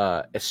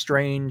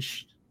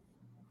estranged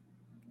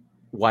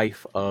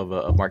wife of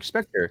Mark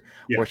Spector,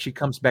 where she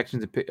comes back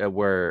into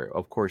where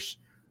of course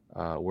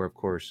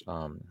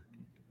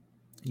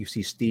you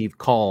see Steve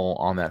call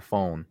on that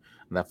phone,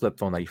 on that flip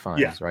phone that he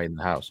finds right in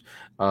the house.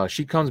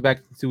 She comes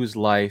back to his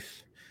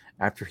life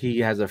after he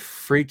has a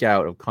freak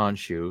out of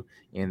Khonshu,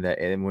 and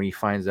when he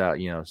finds out,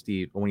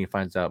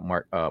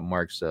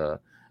 Mark's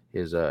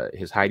his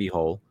hidey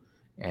hole,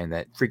 and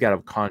that freak out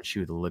of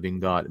Khonshu, the living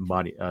god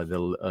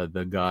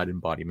the god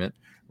embodiment,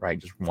 right,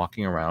 just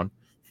walking around,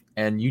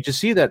 and you just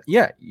see that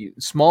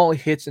small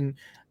hits, and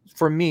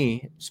for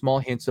me, small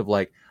hints of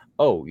like,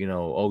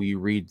 you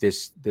read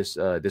this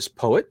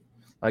poet,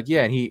 like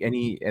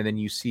and then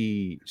you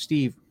see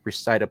Steve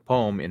recite a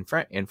poem in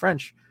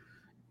French,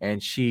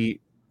 and she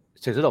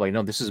says it like,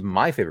 no, this is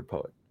my favorite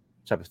poet,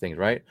 type of things,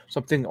 right?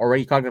 Something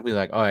already cognitively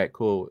like, all right,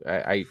 cool.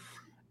 I've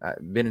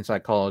been in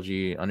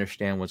psychology,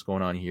 understand what's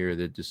going on here.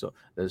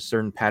 The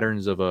certain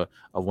patterns of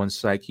one's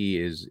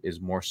psyche is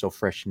more so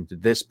fresh into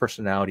this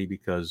personality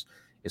because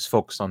it's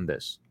focused on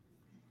this.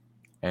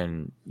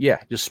 And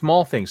just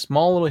small things,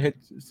 small little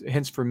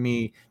hints for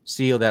me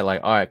seal that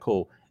like, all right,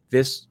 cool.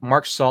 This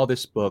Mark saw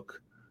this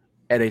book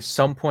at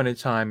some point in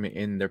time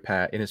in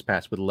his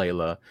past with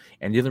Layla,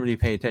 and didn't really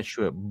pay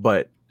attention to it,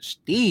 but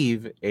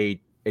Steve,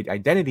 a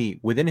identity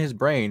within his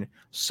brain,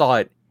 saw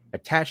it,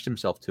 attached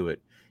himself to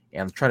it,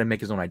 and tried to make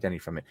his own identity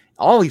from it.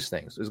 All these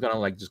things is gonna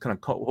like just kind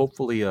of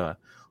hopefully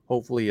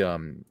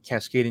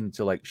cascade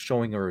into like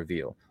showing a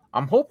reveal.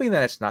 I'm hoping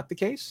that it's not the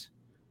case.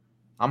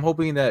 I'm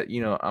hoping that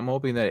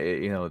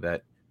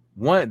that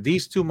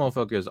these 2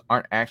 motherfuckers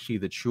aren't actually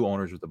the true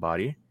owners of the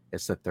body.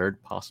 it's the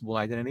third possible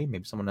identity.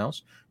 Maybe someone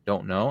else.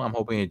 Don't know. I'm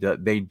hoping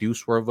they do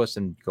swerve us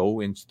and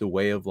go into the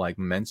way of like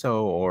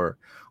Memento or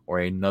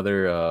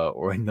another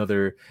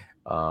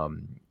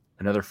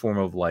another form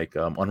of like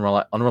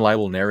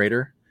unreliable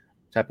narrator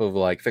type of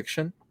like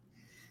fiction.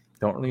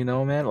 Don't really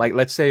know, man. Like,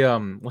 let's say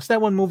what's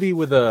that one movie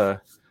with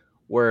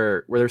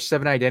where there's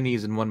 7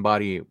 identities in one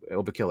body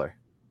of a killer?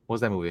 What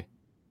was that movie?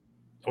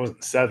 It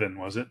wasn't 7,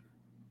 was it?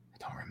 I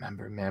don't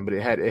remember, man, but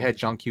it had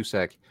John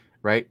Cusack,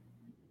 right?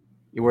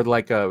 It were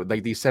like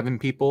these 7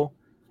 people,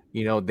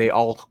 you know, they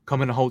all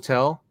come in a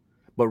hotel,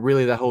 but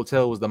really that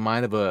hotel was the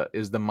mind of a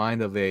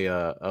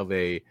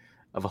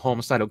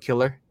homicidal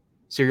killer,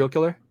 serial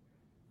killer,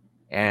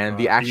 and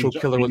the actual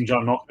killer was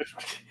John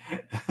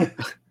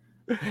Malkovich.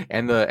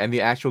 and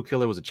the actual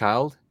killer was a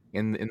child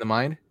in the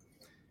mind.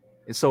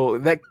 And so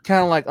that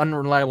kind of like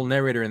unreliable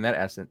narrator in that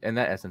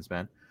essence,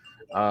 man.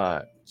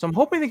 So I'm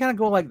hoping they kind of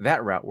go like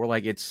that route, where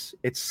like it's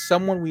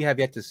someone we have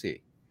yet to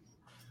see,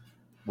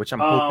 which I'm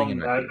hoping.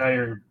 Now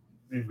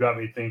you've got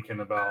me thinking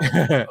about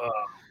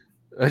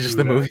just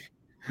the movie.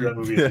 That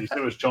movie. You said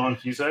it was John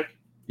Cusack.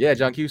 Yeah,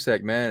 John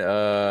Cusack, man.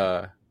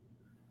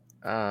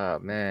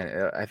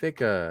 Man, I think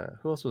who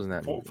else was in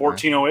that movie?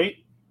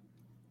 1408.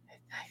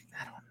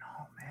 I don't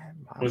know,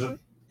 man.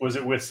 Was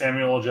it with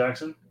Samuel L.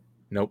 Jackson?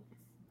 Nope,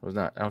 it was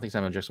not. I don't think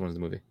Samuel L. Jackson was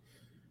in the movie.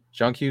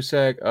 John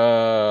Cusack.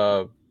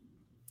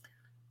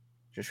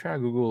 Just try to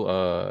Google.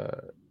 I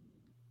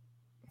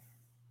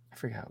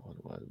forgot what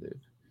it was, dude.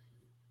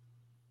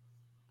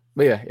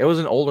 But yeah, it was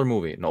an older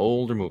movie.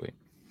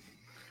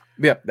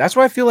 Yeah, that's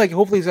why I feel like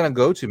hopefully it's gonna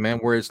go to, man,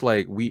 where it's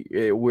like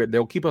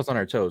they'll keep us on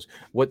our toes.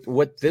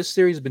 What this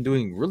series has been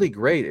doing really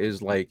great is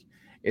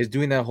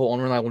doing that whole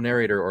unreliable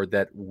narrator or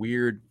that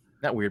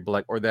not weird, but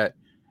like or that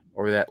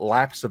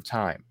lapse of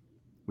time,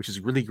 which is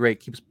really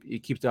great.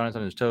 It keeps Donis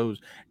on his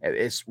toes.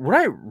 It's what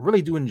I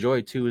really do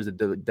enjoy too is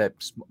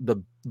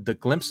the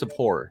glimpse of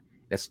horror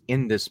that's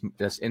in this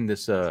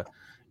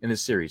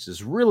series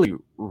is really,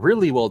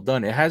 really well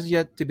done. It has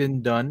yet to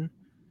been done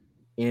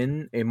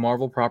in a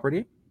Marvel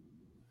property.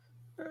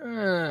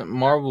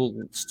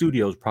 Marvel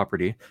Studios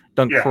property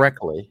done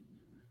correctly,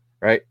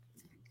 right?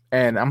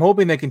 And I'm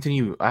hoping they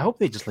continue. I hope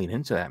they just lean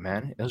into that,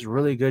 man. It was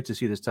really good to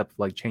see this type of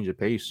like change of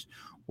pace,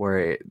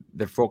 where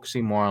they're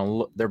focusing more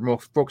on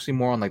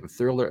like the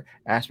thriller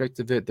aspect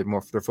of it.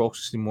 They're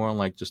focusing more on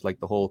like just like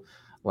the whole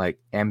like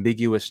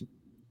ambiguous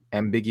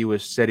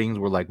settings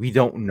where like we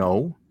don't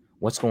know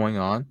what's going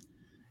on,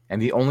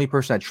 and the only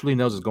person that truly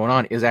knows what's going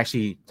on is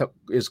actually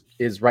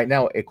is right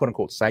now a quote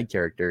unquote side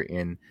character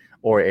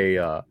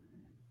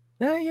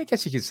I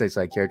guess you could say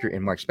side character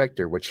in Mark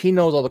Spector, which he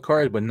knows all the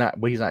cards, but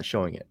he's not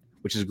showing it,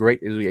 which is great.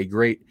 It is a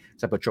great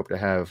type of trope to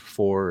have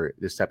for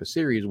this type of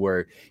series,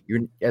 where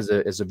you're as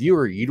a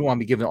viewer, you don't want to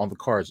be given all the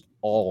cards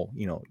all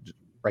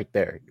right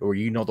there, or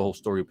the whole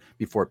story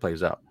before it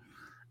plays out.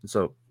 And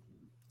so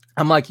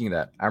I'm liking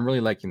that. I'm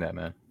really liking that,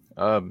 man.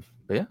 But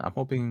yeah, I'm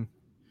hoping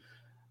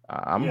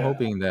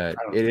that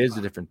it is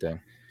a different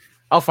thing.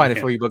 I'll find it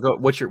for you, but go.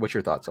 What's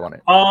your thoughts on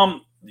it?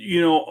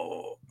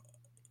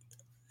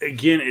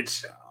 Again,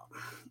 it's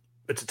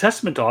a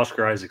testament to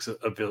Oscar Isaac's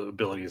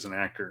ability as an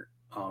actor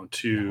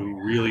to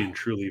really and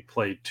truly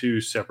play 2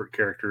 separate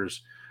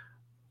characters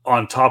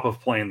on top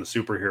of playing the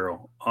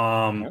superhero.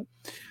 And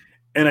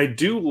I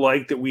do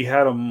like that we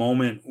had a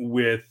moment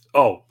with.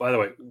 Oh, by the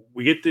way,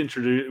 we get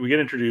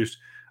introduced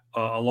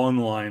along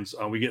the lines.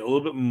 We get a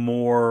little bit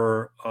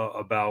more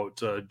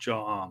about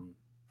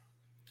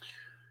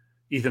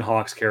Ethan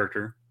Hawke's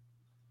character.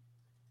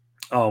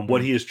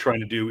 What he is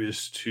trying to do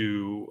is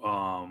to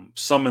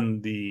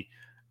summon the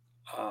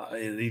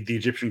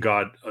Egyptian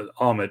god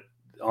Amet.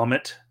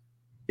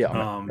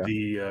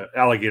 The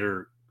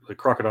alligator, the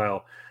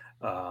crocodile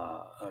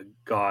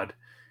god,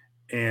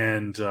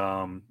 and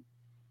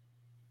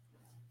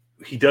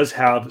he does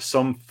have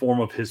some form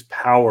of his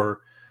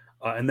power,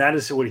 and that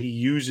is what he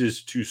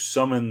uses to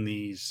summon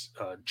these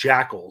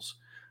jackals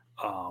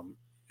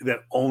that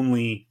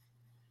only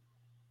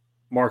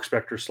Mark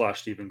Spector /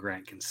 Stephen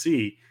Grant can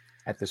see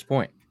at this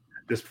point.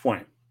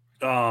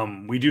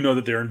 We do know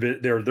that they're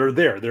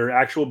there. They're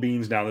actual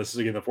beings now. This is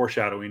again the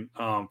foreshadowing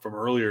from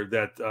earlier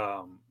that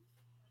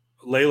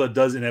Layla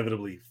does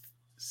inevitably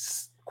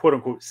quote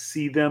unquote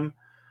see them,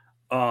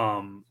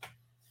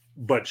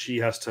 but she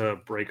has to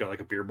break like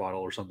a beer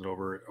bottle or something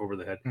over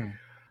the head.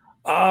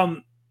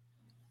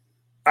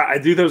 I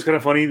do think that was kind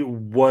of funny.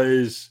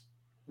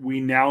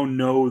 We now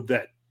know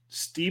that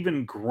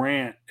Stephen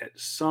Grant at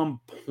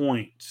some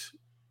point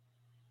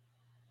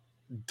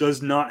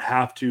does not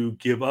have to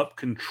give up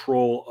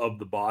control of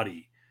the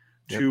body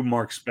to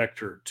Mark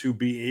Spector to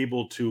be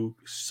able to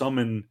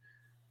summon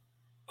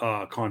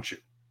Khonshu.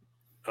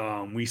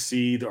 We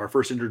see our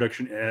first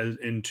introduction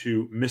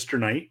into Mr.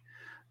 Knight.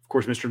 Of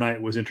course, Mr.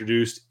 Knight was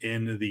introduced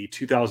in the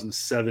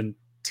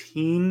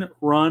 2017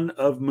 run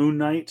of Moon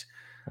Knight.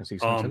 So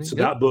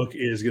that book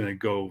is going to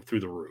go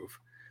through the roof.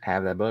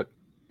 Have that book.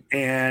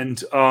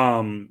 And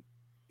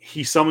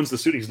he summons the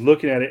suit. He's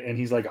looking at it and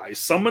he's like, I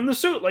summoned the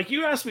suit like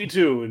you asked me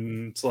to.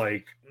 And it's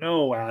like,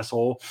 no,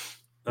 asshole.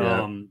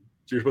 Yeah.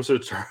 So you're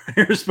supposed to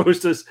you're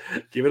supposed to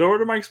give it over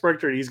to Mike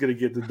Spector, and he's going to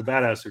get the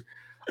badasser,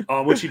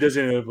 which he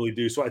doesn't inevitably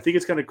do. So I think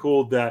it's kind of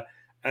cool that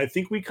I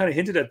think we kind of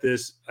hinted at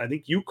this. I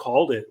think you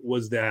called it,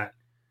 was that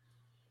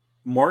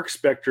Mark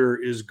Spector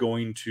is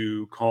going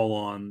to call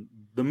on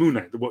the Moon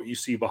Knight, what you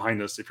see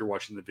behind us if you're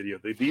watching the video,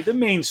 the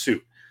main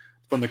suit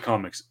from the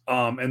comics,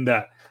 and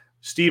that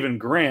Stephen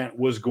Grant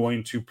was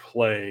going to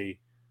play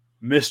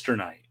Mr.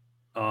 Knight,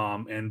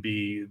 and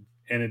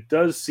it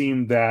does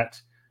seem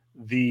that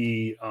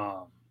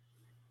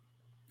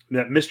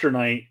that Mr.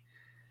 Knight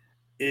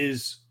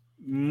is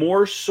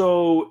more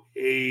so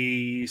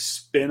a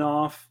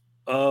spin-off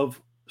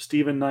of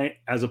Stephen Knight,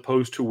 as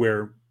opposed to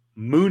where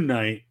Moon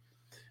Knight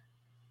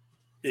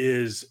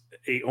is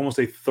almost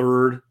a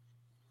third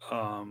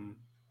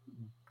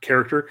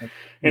character.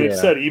 And it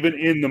said even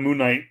in the Moon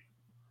Knight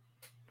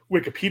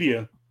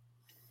Wikipedia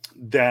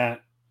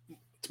that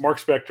it's Mark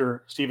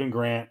Spector, Stephen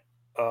Grant,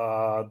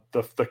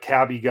 the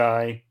cabbie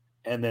guy,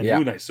 and then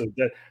Moon Knight. So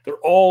that they're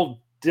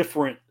all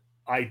different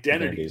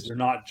identities. They're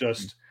not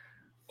just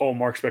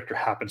Mark Spector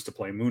happens to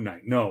play Moon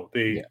Knight. No,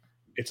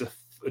 it's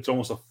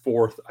almost a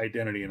fourth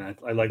identity, and I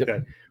like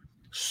that.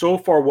 So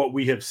far, what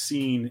we have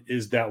seen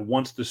is that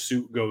once the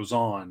suit goes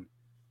on,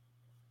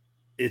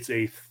 it's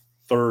a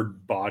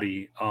third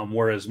body,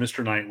 whereas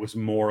Mr. Knight was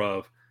more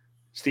of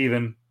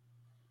Stephen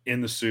in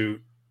the suit.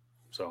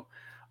 So,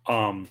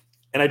 and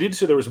I did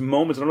say there was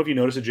moments, I don't know if you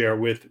noticed it, JR,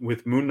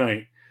 with Moon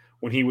Knight,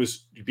 when he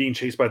was being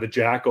chased by the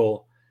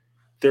Jackal,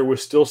 there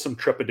was still some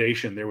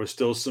trepidation. There was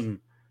still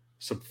some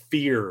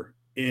fear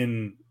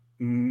in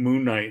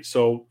Moon Knight.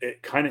 So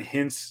it kind of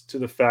hints to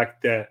the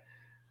fact that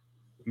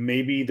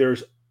maybe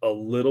there's a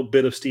little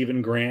bit of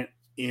Stephen Grant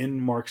in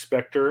Mark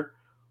Spector,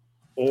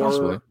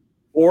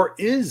 or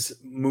is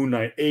Moon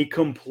Knight a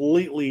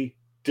completely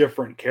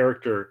different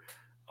character,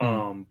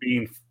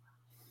 being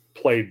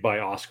played by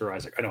Oscar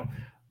Isaac? I know.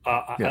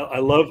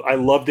 I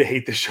love to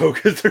hate the show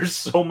because there's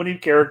so many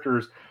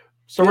characters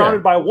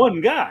surrounded by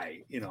one guy.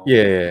 You know.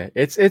 Yeah,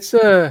 it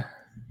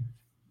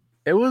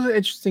was an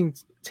interesting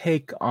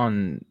take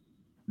on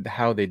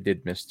how they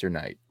did Mr.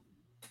 Knight.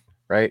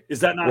 Right? Is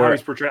that not how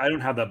he's portrayed? I don't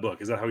have that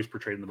book. Is that how he's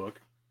portrayed in the book?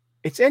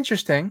 It's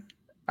interesting.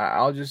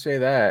 I'll just say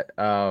that,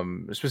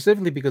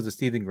 specifically because the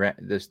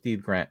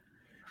Steve Grant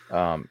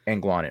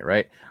angle on it,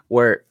 right?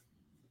 Where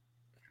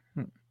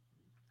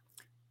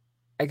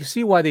I can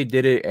see why they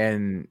did it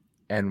and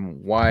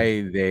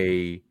why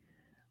they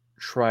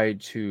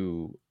tried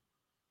to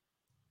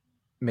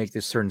make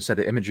this certain set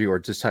of imagery or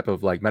this type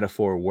of like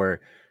metaphor where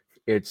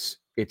it's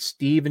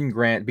Stephen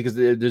Grant, because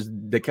there's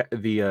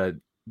the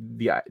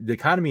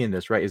economy in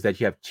this, right, is that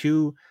you have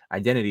two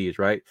identities,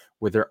 right,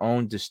 with their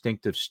own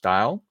distinctive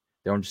style,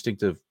 their own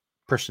distinctive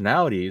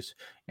personalities,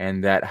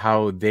 and that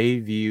how they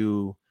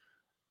view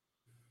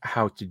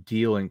how to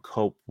deal and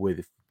cope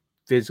with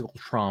physical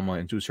trauma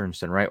and to a certain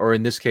extent, right? Or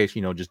in this case,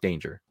 just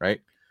danger,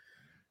 right?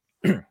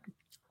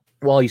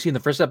 Well, you see in the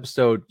first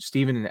episode,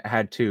 Stephen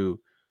had to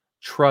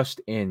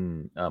trust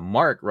in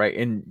Mark, right,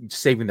 in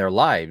saving their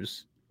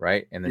lives,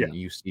 right? And then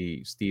you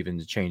see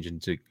Stephen's change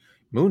into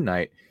Moon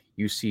Knight.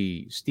 You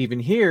see Stephen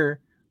here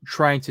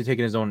trying to take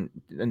in his own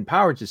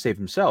power to save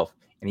himself,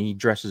 and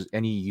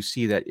you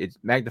see that it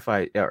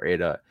magnifies, or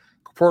it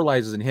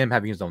corporealizes in him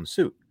having his own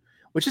suit,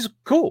 which is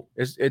cool.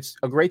 It's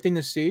a great thing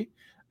to see.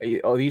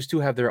 These two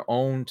have their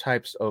own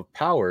types of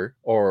power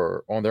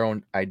or on their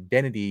own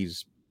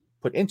identities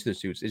put into the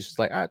suits. It's just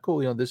like, cool.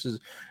 This is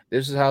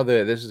how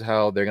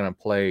they're gonna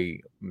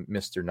play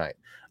Mr. Knight.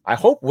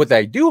 What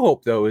I do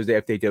hope though is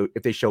that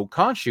if they show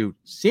Khonshu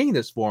seeing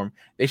this form,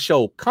 they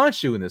show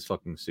Khonshu in this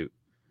fucking suit,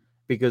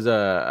 because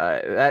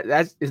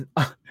that's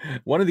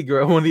one of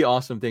the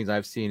awesome things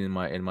I've seen in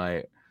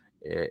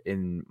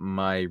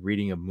my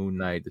reading of Moon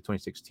Knight, the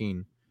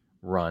 2016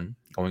 run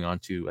going on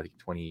to I think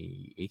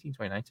 2018,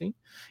 2019,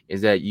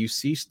 is that you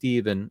see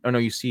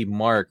you see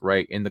Mark,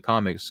 right, in the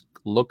comics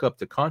look up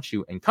to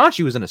Khonshu, and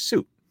Khonshu is in a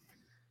suit,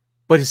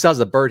 but he still has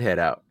a bird head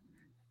out.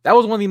 That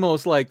was one of the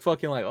most like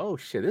fucking like, oh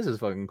shit, this is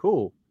fucking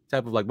cool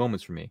type of like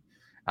moments for me.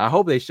 I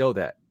hope they show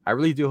that. I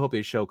really do hope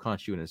they show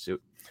Khonshu in a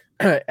suit.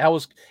 It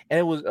was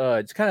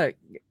to kind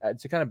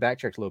of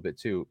backtrack a little bit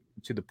too,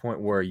 to the point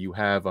where you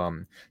have I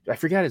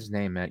forgot his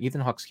name, man.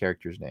 Ethan Hawke's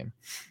character's name.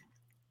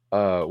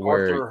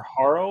 Arthur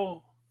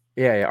Harrow.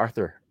 Yeah,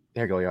 Arthur.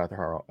 There you go, Arthur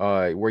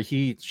Harrow. Where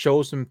he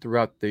shows him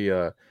throughout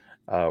the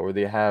where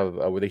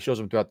they shows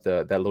him throughout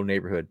that little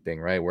neighborhood thing,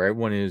 right? Where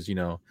everyone is,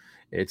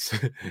 it's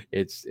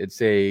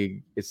it's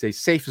a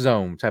safe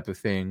zone type of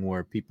thing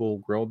where people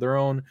grow their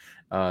own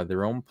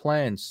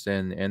plants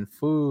and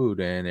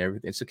food and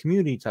everything. It's a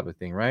community type of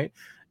thing, right?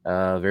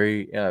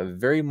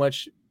 Very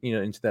much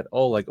into that.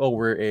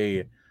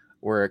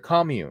 We're a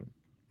commune.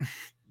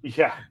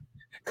 Yeah.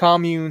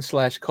 Commune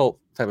 / cult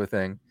type of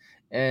thing.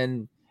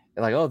 And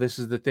like, this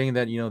is the thing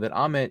that that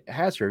Ammit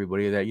has for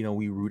everybody, that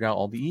we root out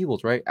all the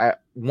evils, right?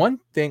 One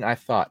thing I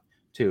thought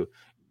too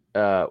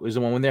was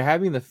when they're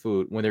having the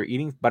food, when they're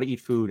about to eat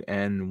food,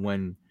 and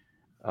when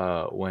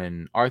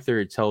when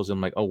Arthur tells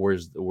him like, "Oh,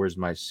 where's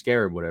my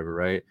scarab, whatever,"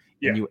 right?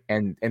 Yeah. And you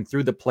and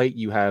through the plate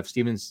you have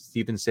Steven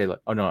say like,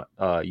 "Oh no,"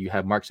 you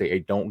have Mark say, "Hey,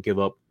 don't give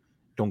up,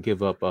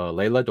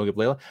 Layla, don't give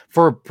Layla."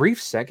 For a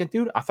brief second,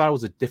 dude, I thought it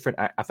was a different.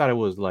 I thought it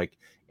was like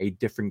a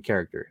different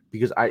character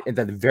because I in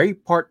that very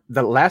part,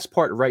 the last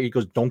part, right? He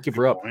goes, "Don't give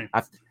her up." Point.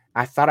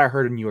 I thought I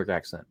heard a New York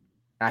accent.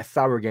 I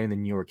thought we were getting the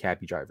New York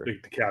cabbie driver.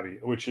 The cabbie,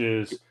 which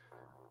is,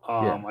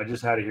 Yeah. I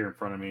just had it here in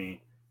front of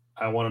me.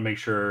 I want to make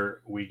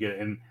sure we get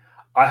in.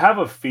 I have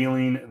a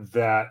feeling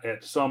that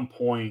at some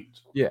point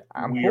Yeah,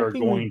 I'm we are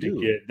hoping we going to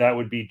do. get that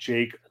would be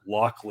Jake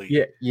Lockley.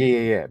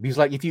 Yeah. Because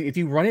like if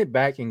you run it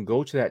back and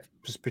go to that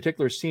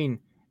particular scene,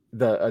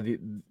 the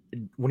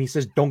when he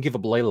says "Don't give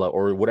up Layla"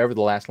 or whatever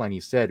the last line he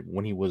said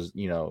when he was,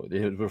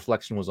 his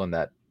reflection was on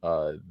that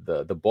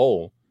the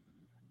bowl.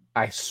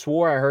 I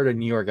swore I heard a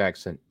New York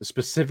accent,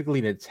 specifically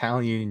an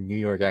Italian New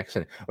York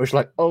accent. I was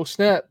like, oh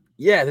snap,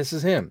 yeah, this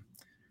is him,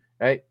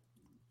 right?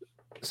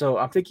 So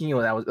I'm thinking, it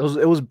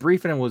was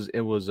brief and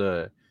it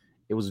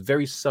was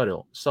very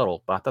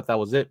subtle, but I thought that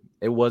was it.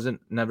 It wasn't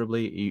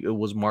inevitably. It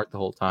was Mark the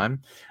whole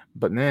time,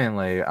 but man,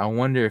 like I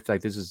wonder if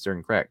like this is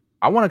during crack.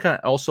 I want to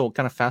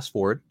kind of fast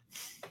forward,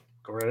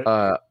 Go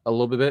right. A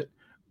little bit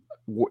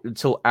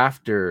until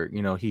after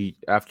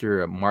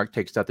after Mark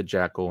takes out the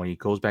jackal and he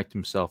goes back to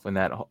himself and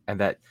that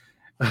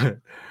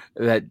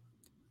that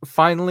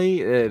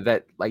finally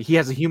that like he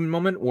has a human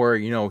moment where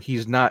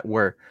he's not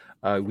where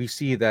we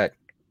see that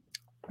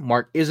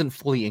Mark isn't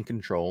fully in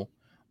control,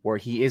 where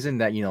he isn't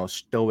that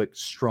stoic,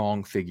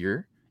 strong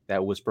figure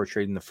that was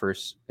portrayed in the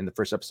first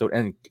episode,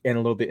 and a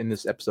little bit in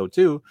this episode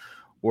too,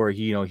 where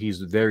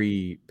he's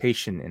very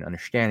patient and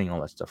understanding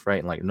all that stuff, right?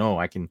 And like, no,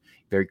 I can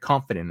very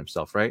confident in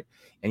himself, right?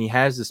 And he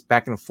has this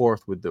back and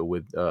forth with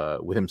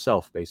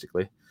himself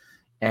basically,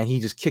 and he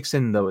just kicks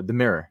in the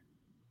mirror.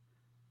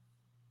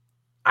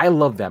 I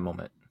love that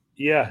moment.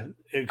 Yeah,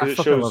 because I it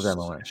fucking love that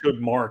moment. showed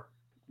Mark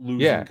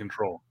losing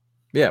control.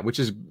 Yeah, which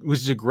is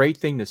a great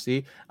thing to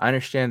see. I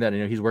understand that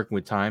he's working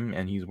with time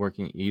and he's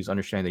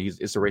understanding that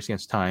it's a race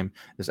against time,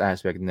 this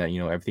aspect, and that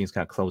everything's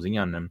kind of closing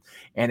on them.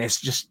 And it's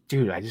just,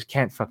 dude, I just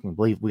can't fucking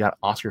believe we got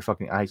Oscar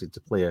fucking Isaac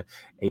to play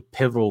a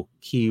pivotal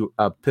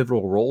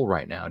role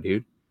right now,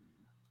 dude.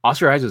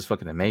 Oscar Isaac is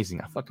fucking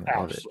amazing. I fucking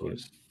love it,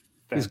 dude.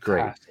 He's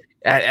great.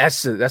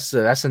 That's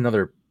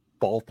another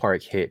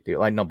ballpark hit, dude.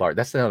 Like, no,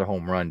 that's another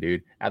home run,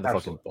 dude, at the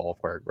fucking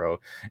ballpark, bro.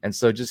 And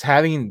so just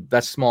having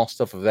that small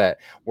stuff of that,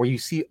 where you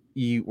see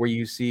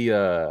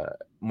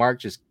Mark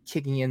just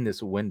kicking in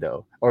this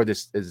window or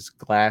this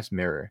glass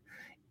mirror,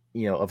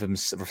 of him,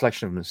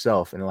 reflection of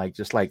himself, and like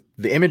just like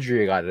the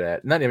imagery I got of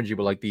that, not imagery,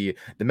 but like the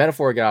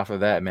metaphor I got off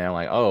of that, man.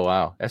 Like, oh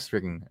wow, that's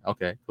freaking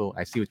okay, cool.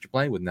 I see what you're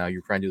playing with now.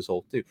 You're trying to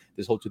do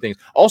this whole two things.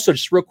 Also,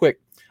 just real quick,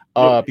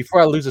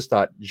 before I lose this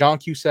thought, John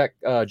Cusack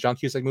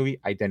movie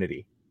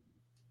Identity.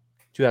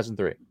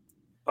 2003.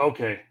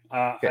 Okay.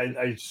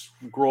 I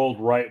scrolled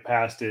right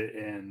past it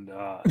and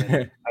I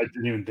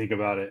didn't even think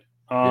about it.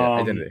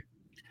 Identity.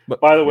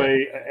 But by the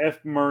way,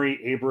 F.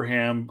 Murray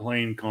Abraham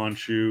playing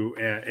Khonshu,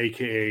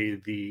 aka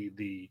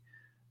the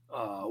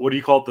what do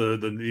you call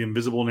it? The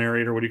invisible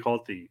narrator. What do you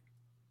call it?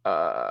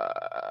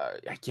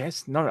 I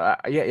guess no,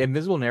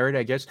 invisible narrator.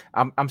 I guess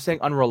I'm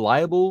saying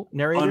unreliable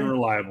narrator.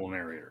 Unreliable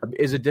narrator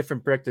is a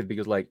different perspective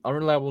because like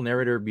unreliable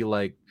narrator would be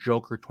like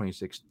Joker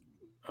 2016.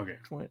 Okay.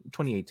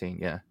 2018,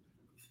 yeah.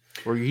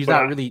 Where he's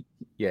not really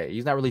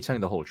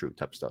telling the whole truth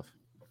type stuff.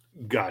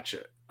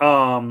 Gotcha.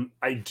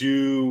 I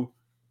do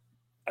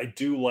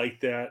like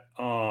that.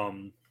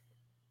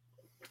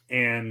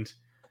 And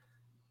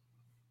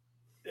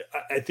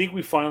I think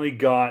we finally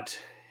got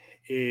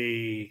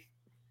a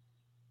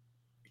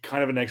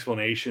kind of an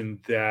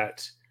explanation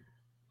that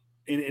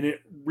and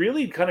it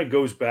really kind of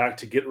goes back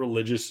to get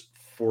religious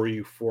for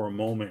you for a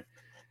moment,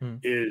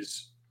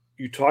 is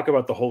you talk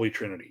about the Holy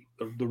Trinity,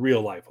 the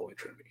real life Holy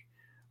Trinity,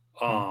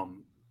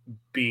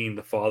 being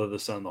the Father, the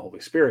Son, the Holy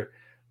Spirit,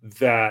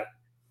 that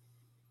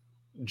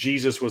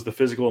Jesus was the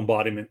physical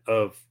embodiment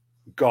of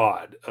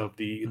God, of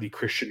the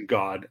Christian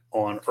God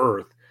on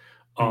earth,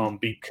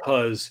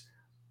 because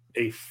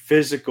a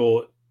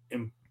physical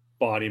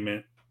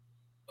embodiment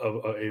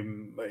of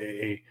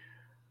a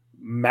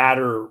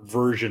matter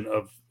version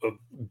of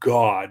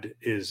God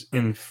is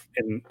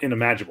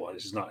inimaginable.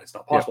 It's not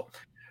possible. Yeah.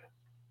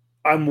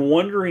 I'm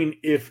wondering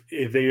if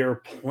they are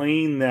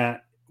playing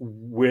that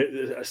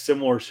with a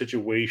similar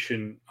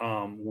situation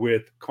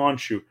with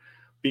Khonshu,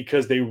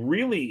 because they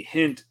really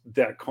hint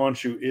that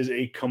Khonshu is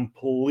a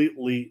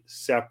completely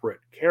separate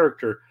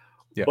character,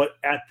 but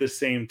at the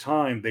same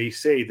time they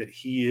say that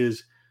he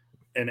is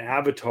an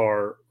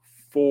avatar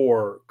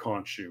for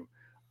Khonshu.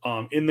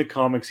 In the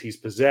comics, he's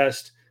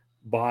possessed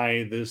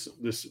by this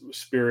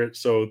spirit,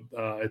 so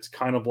it's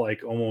kind of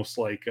like almost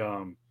like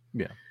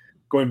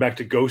going back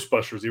to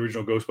Ghostbusters, the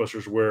original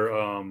Ghostbusters, where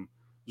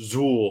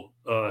Zuul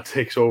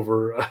takes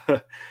over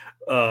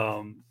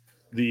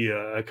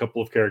a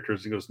couple of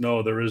characters. He goes,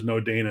 "No, there is no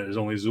Dana. There's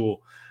only Zuul."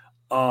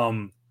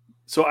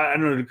 So I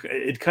don't know.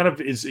 It kind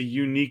of is a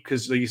unique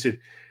because, like you said,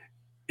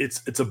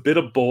 it's a bit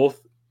of both.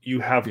 you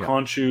have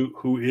Khonshu,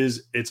 who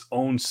is its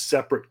own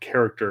separate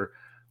character,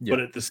 but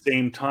at the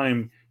same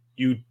time,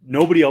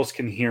 nobody else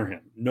can hear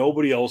him.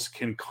 Nobody else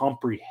can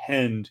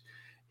comprehend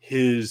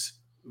his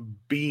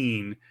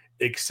being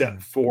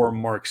except for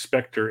Mark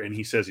Spector, and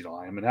he says,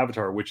 I am an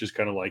avatar, which is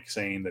kind of like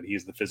saying that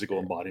he's the physical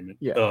embodiment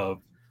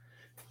of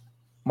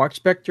Mark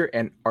Spector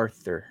and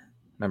Arthur.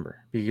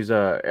 Remember, because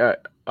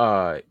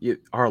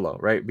Harlow,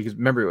 right? Because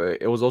remember,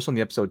 it was also in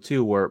the episode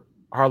 2 where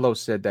Harlow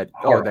said that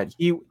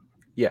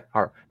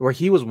where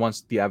he was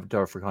once the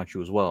avatar for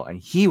Khonshu as well,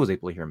 and he was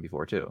able to hear him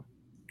before too.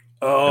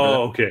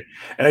 Oh, okay.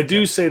 And I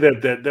do say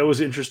that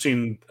was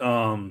interesting.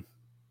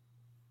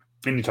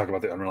 And you talk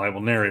about the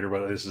unreliable narrator,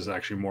 but this is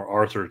actually more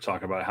Arthur to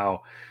talk about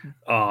how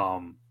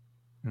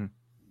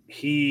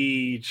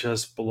he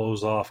just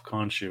blows off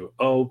Khonshu.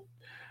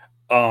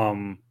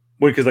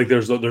 Because like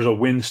there's a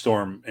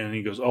windstorm, and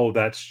he goes,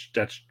 that's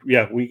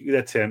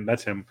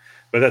him,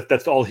 but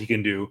that's all he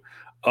can do.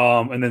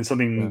 And then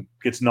something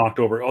gets knocked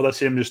over. Oh,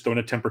 that's him just throwing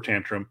a temper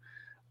tantrum.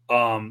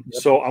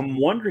 So I'm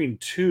wondering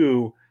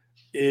too,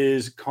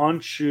 is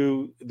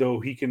Khonshu,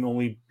 though he can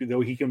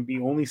be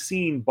only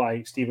seen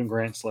by Stephen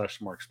Grant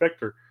 / Mark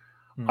Spector,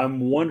 I'm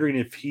wondering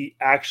if he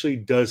actually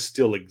does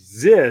still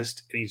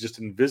exist and he's just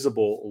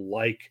invisible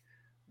like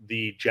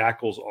the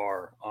Jackals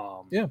are.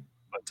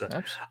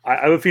 But I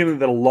have a feeling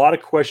that a lot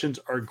of questions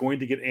are going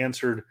to get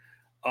answered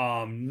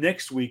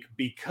next week,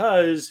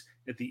 because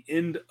at the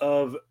end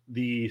of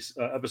the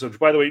episode,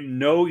 by the way,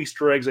 no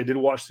Easter eggs. I did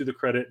watch through the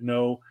credit.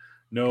 No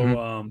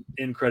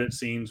in credit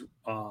scenes,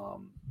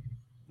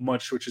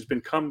 much, which has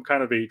become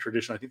kind of a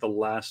tradition. I think the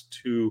last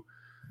 2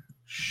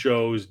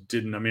 shows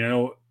didn't. I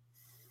mean,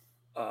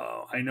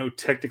 I know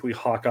technically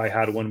Hawkeye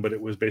had one, but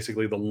it was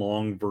basically the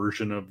long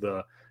version of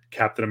the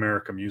Captain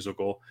America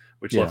musical,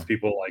 which left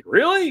people like,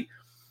 really?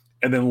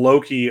 And then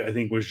Loki, I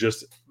think, was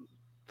just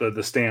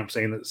the stamp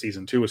saying that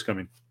season 2 was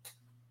coming.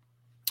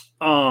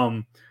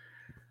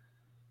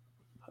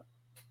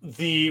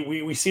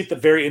 We see at the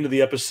very end of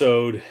the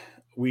episode,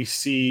 we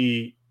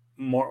see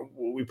what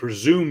we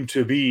presume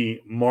to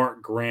be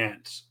Mark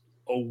Grant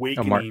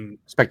awakening.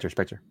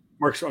 Spector.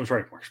 I'm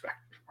sorry, Mark Spector.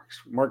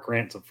 Mark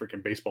Grant's a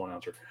freaking baseball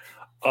announcer.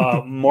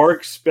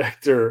 Mark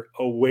Spector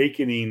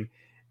awakening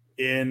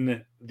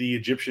in the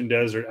Egyptian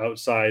desert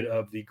outside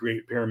of the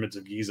Great Pyramids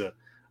of Giza.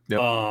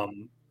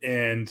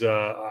 And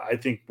I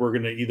think we're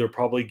going to either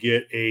probably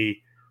get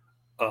a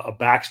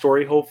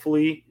backstory,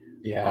 hopefully.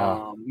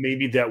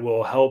 Maybe that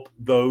will help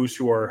those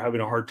who are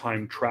having a hard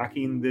time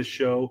tracking this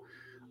show,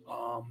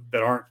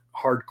 that aren't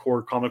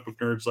hardcore comic book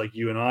nerds like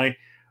you and I,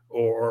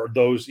 or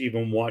those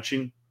even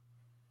watching,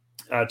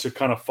 to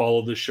kind of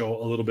follow the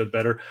show a little bit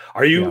better.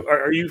 Are you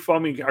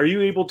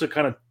able to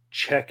kind of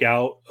check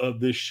out of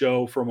this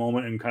show for a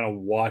moment and kind of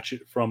watch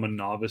it from a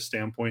novice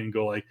standpoint and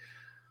go like,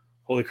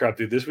 holy crap,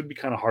 dude, this would be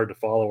kind of hard to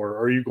follow? Or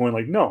are you going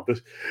like, no,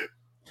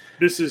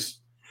 this is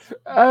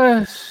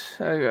I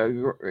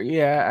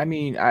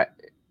mean,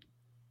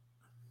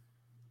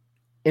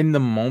 in the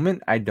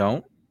moment I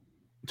don't,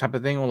 type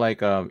of thing,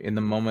 like in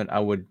the moment I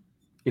would,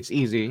 it's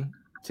easy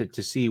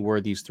to see where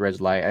these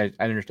threads lie.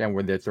 I understand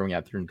where they're throwing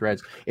out certain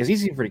threads. It's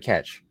easy for to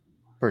catch,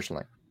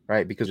 personally,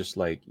 right? Because just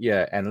like,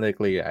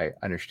 analytically I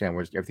understand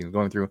where everything's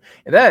going through,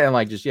 and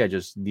like just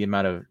the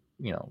amount of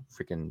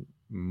freaking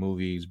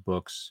movies,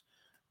 books,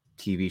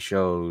 TV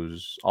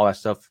shows, all that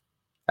stuff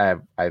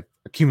I've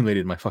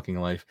accumulated in my fucking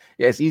life.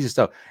 It's easy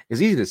stuff.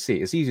 It's easy to see.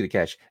 It's easy to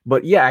catch.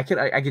 But I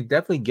could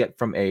definitely get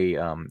from a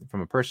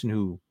person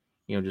who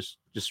just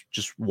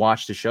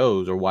watch the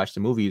shows or watch the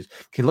movies,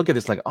 can look at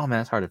this like, oh man,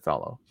 that's hard to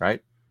follow,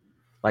 right?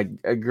 Like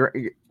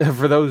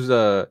for those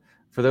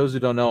who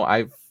don't know,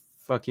 I've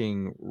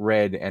fucking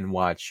read and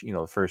watched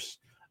the first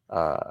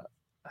I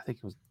think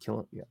it was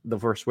the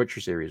first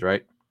Witcher series,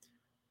 right?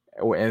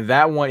 And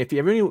that one,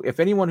 if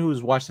anyone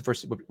who's watched the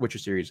first Witcher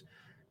series,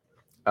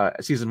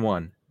 season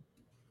 1,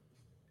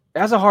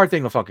 that's a hard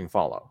thing to fucking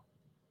follow.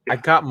 I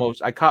caught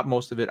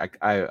most of it.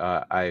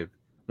 I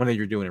when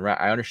you're doing it right,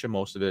 I understood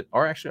most of it,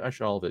 or actually I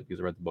understood all of it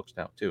because I read the books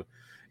now too,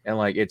 and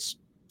like it's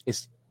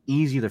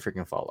easy to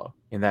freaking follow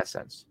in that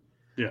sense.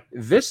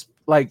 This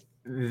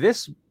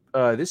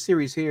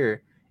series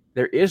here,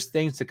 there is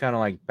things to kind of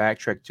like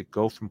backtrack to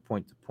go from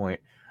point to point,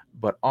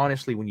 but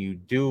honestly, when you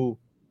do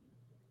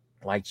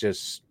like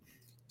just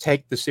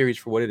take the series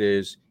for what it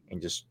is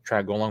and just try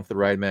to go along for the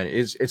ride, man,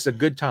 it's a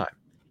good time.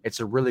 It's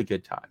a really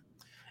good time,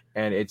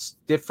 and it's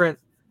different.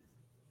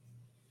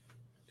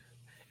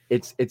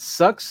 It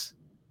sucks.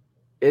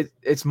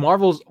 It's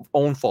Marvel's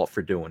own fault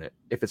for doing it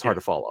if it's hard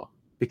to follow,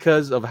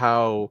 because of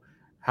how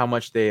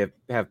much they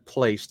have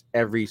placed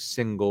every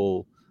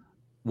single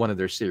one of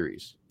their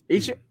series.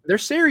 Their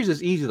series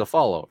is easy to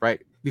follow,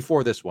 right?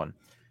 Before this one,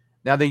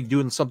 now they're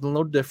doing something a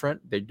little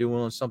different. They're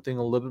doing something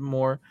a little bit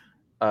more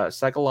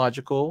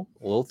psychological,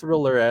 a little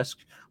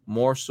thriller-esque,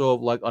 more so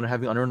of like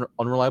having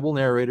unreliable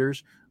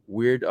narrators.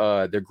 Weird.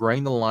 They're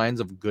graying the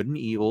lines of good and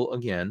evil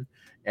again,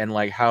 and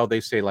like how they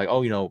say like,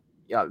 oh,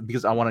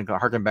 because I want to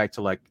harken back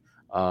to like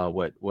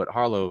what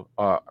Harlow,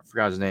 I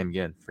forgot his name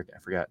again. I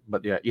forgot.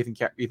 But yeah, Ethan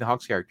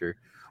Hawke's character,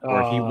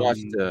 where he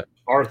wants to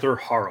Arthur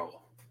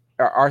Harrow.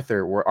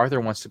 Where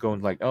Arthur wants to go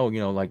and like, oh,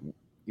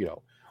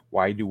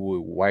 why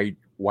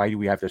do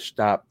we have to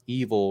stop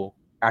evil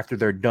after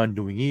they're done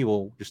doing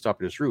evil to stop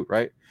this root,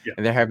 right? Yeah.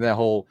 And they're having that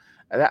whole.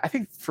 I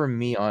think for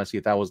me, honestly,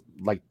 that was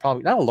like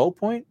probably not a low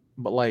point,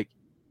 but like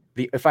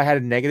if I had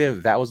a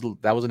negative, that was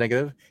a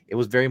negative. It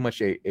was very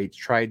much a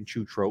tried and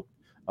true trope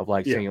of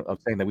like saying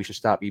that we should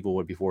stop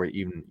evil before it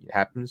even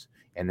happens,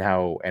 and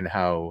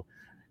how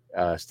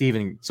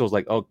Steven so it's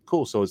like, oh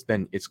cool, so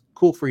it's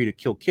cool for you to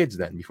kill kids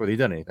then before they've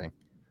done anything,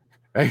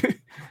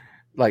 right?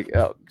 like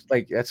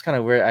that's kind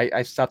of where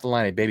I stopped the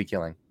line at baby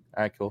killing.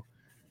 All right, cool.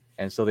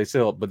 And so they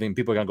still, but then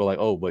people are gonna go like,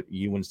 oh, but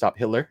you wouldn't stop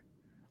Hitler?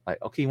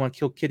 Like, okay, you want to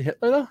kill kid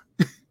Hitler though?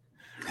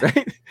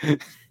 Right?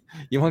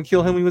 You want to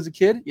kill him when he was a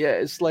kid? Yeah,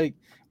 it's like,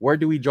 where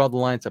do we draw the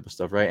line type of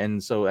stuff, right?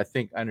 And so I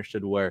think I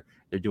understood where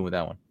they're doing with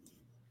that one.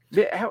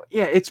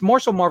 Yeah, it's more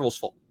so Marvel's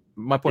fault.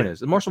 My point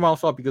is, it's more so Marvel's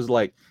fault because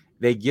like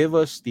they give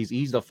us these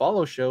easy to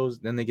follow shows,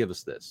 then they give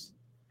us this.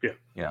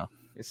 Yeah,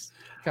 it's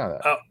kind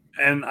of that.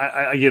 And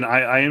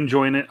I am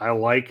enjoying it. I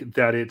like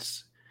that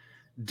it's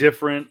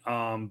different.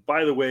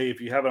 By the way, if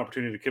you have an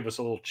opportunity to give us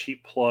a little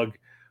cheap plug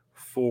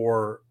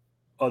for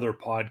other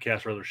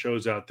podcasts or other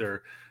shows out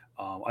there,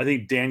 I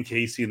think Dan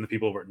Casey and the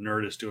people over at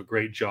Nerdist do a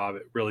great job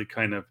at really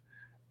kind of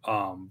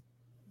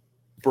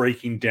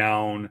breaking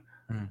down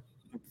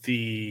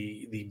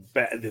the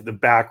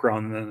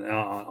background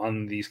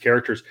on these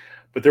characters.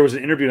 But there was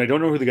an interview, and I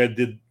don't know who the guy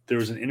did. There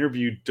was an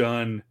interview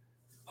done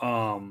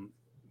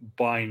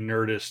by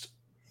Nerdist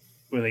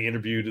when they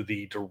interviewed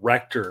the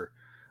director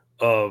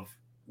of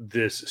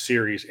this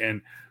series,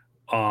 and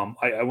it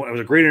was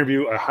a great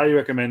interview. I highly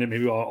recommend it.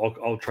 Maybe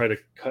I'll try to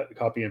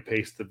copy and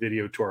paste the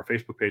video to our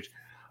Facebook page.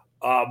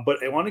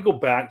 But I want to go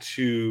back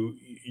to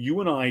you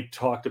and I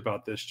talked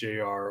about this,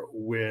 JR,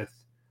 with,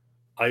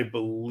 I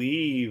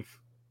believe,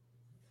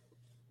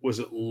 was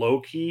it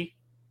Loki,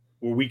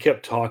 where we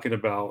kept talking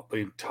about the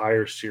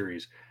entire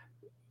series.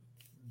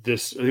 I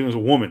think it was a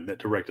woman that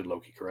directed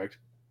Loki, correct?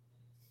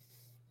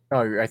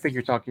 No, I think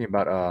you're talking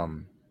about. Or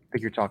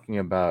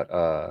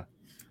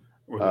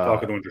the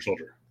Falcon the Winter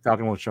Soldier.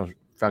 Falcon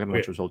the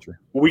Winter Soldier.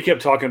 Well, we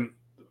kept talking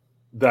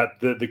that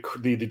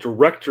the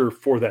director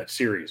for that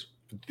series,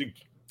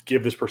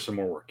 give this person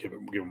more work, give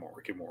him more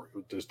work, give him more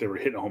work. They were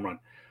hitting a home run.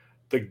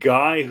 The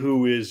guy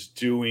who is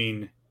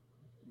doing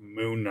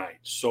Moon Knight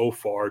so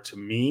far, to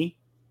me,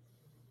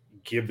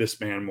 give this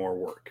man more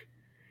work.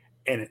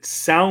 And it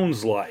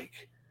sounds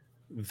like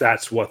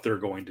that's what they're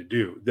going to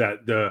do.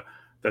 That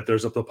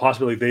there's the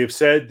possibility. They have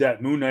said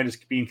that Moon Knight is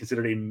being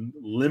considered a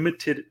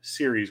limited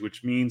series,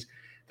 which means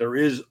there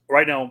is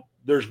right now,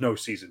 there's no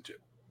season 2.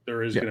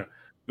 There is going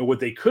to, what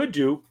they could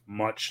do,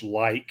 much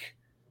like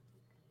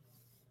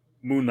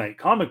Moon Knight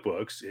comic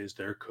books, is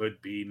there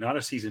could be not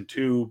a season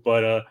 2,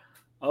 but a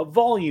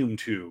volume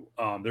 2.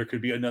 There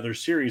could be another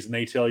series, and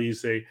they tell you,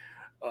 say,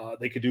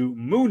 they could do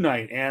Moon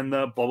Knight and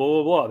the blah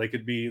blah blah blah. They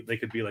could be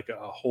like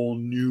a whole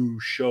new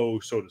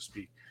show, so to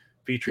speak,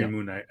 featuring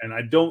Moon Knight. And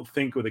I don't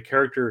think with a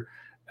character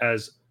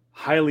as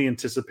highly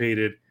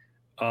anticipated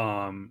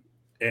and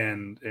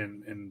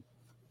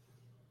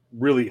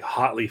really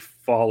hotly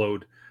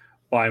followed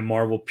by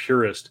Marvel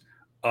purists,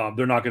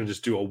 they're not going to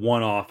just do a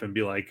one-off and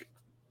be like,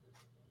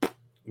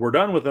 we're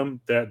done with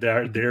them.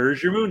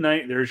 There's your Moon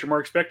Knight. There's your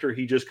Mark Spector.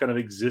 He just kind of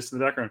exists in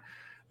the background.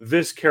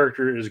 This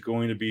character is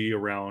going to be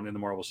around in the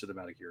Marvel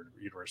Cinematic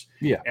Universe.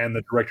 Yeah. And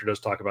the director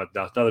does talk about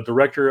that. Now, the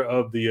director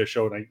of the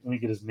show, let me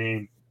get his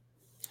name.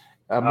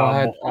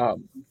 Mohamed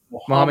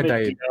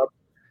Diab.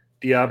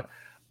 Yeah.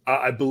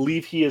 I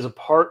believe he is a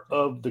part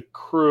of the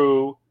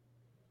crew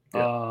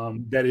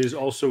that is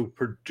also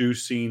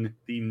producing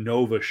the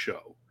Nova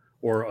show,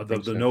 or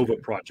the Nova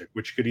project,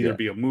 which could either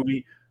be a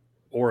movie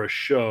or a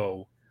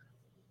show.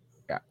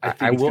 Yeah,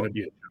 I will.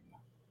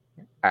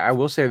 I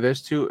will say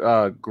this too.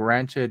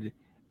 Granted,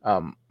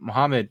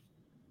 Mohamed,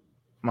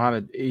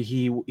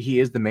 he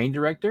is the main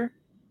director.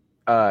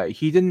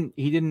 He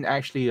didn't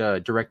actually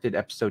directed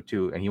episode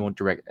 2, and he won't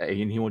direct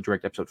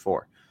episode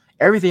 4.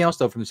 Everything else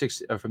though from the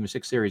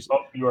six series.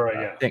 Oh, you are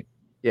right.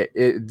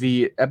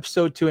 The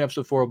episode 2 and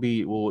episode 4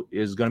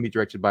 is going to be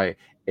directed by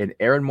an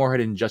Aaron Moorhead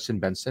and Justin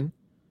Benson,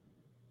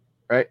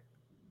 right?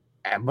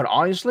 But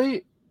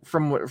honestly,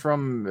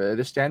 from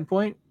this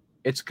standpoint,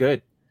 it's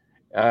good.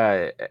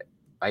 Like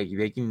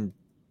they can,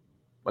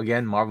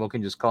 again, Marvel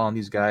can just call on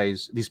these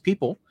guys, these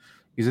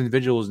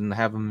individuals, and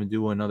have them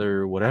do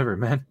another whatever,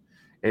 man.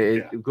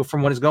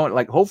 From what is going,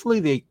 like, hopefully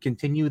they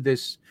continue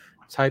this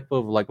type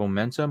of like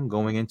momentum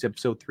going into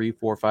episode 3,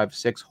 4, 5,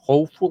 6.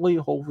 Hopefully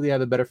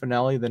have a better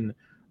finale than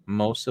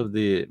most of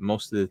the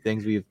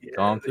things we've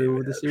gone through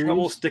with the series.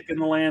 Trouble sticking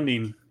the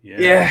landing.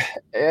 Yeah.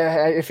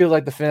 I feel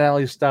like the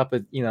finale stop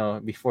at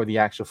before the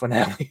actual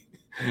finale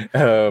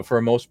for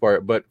the most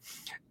part, but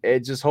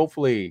it just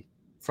hopefully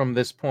from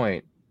this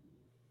point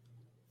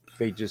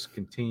they just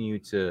continue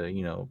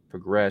to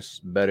progress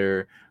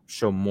better,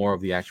 show more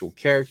of the actual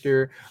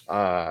character.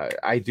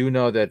 I do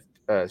know that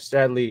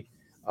sadly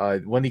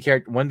when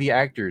the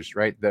actors,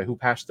 right, who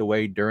passed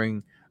away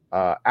during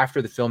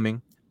after the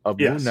filming of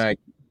Moon Knight.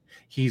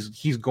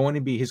 He's going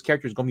to be, his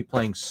character is going to be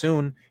playing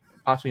soon,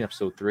 possibly in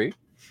episode 3.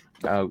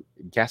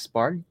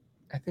 Gaspard,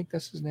 I think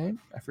that's his name.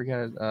 I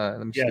forget.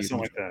 Let me see. Something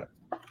like that.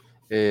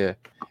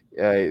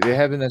 Yeah, they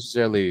haven't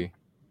necessarily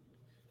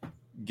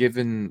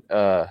given.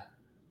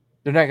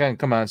 They're not going to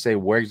come out and say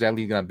where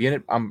exactly he's going to be in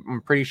it.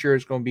 I'm pretty sure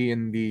it's going to be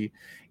in the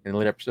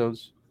later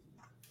episodes,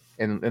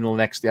 in the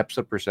next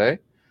episode per se.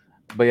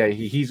 But yeah,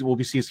 we'll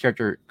see his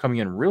character coming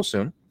in real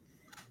soon,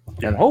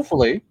 and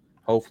hopefully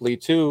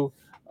too.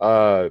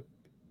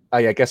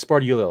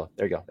 Gaspard Ulliel.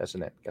 There you go. That's the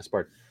name.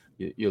 Gaspard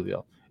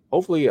Ulliel.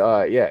 Hopefully,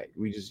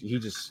 he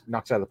just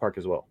knocks out of the park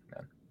as well,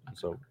 man.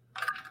 So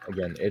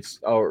again, it's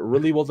a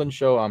really well done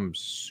show. I'm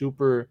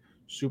super,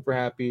 super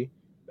happy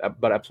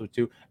about episode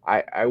 2.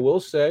 I will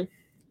say,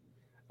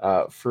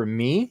 for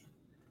me,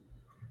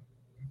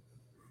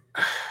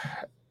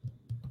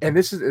 and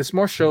it's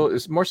more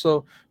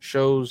so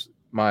shows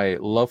my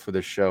love for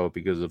the show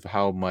because of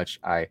how much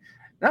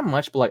not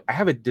much, but like I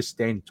have a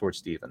disdain towards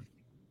Steven.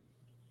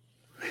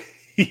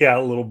 Yeah,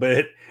 a little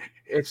bit.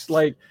 It's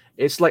like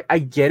I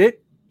get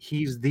it.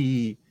 He's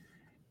the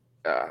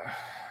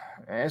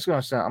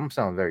I'm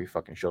sounding very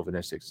fucking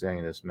chauvinistic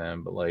saying this,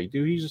 man, but like,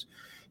 dude,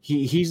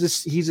 he's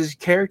this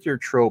character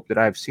trope that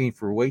I've seen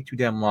for way too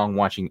damn long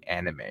watching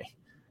anime.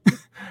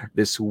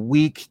 This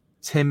weak,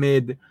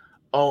 timid,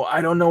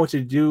 I don't know what to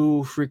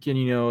do,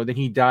 freaking, then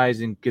he dies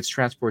and gets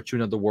transported to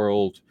another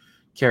world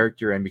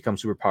character and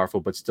becomes super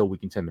powerful, but still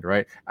weak and timid,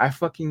 right? I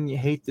fucking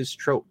hate this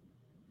trope.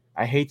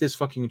 I hate this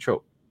fucking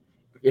trope.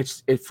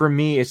 For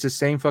me, it's the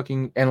same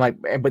fucking,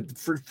 but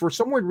for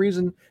some weird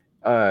reason,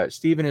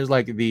 Steven is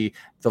like the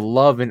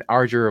love and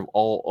ardor of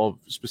all of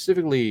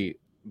specifically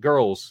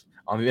girls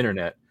on the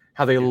internet,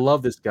 how they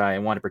love this guy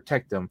and want to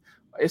protect him.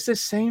 It's the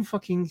same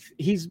fucking,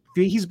 he's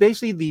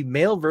basically the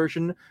male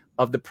version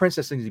of the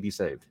princess needs to be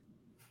saved.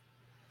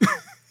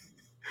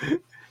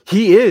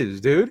 He is,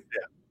 dude.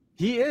 Yeah.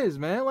 He is,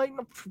 man. Like,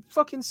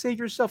 fucking save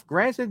yourself.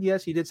 Granted,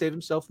 yes, he did save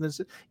himself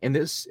in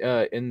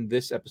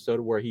this episode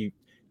where he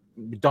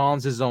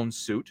dons his own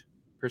suit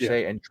per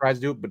se and tries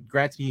to do it, but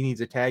granted he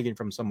needs a tag in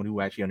from someone who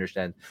actually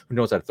understands, who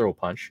knows how to throw a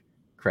punch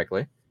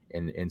correctly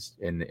in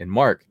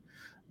Mark.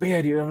 But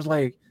yeah, dude, I was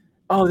like,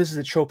 this is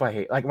a trope I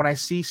hate. Like when I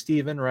see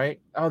Steven, right?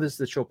 This is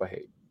the trope I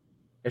hate.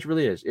 It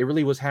really is. It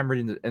really was hammered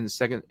in the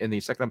second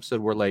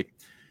episode where like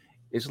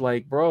it's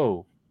like,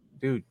 bro,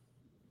 dude,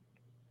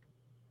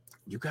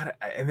 you gotta,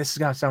 and this is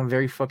gonna sound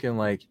very fucking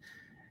like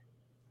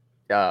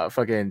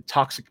fucking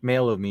toxic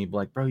male of me, but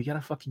like, bro, you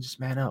gotta fucking just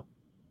man up.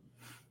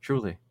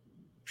 Truly.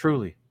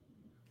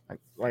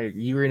 Like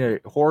you're in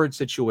a horrid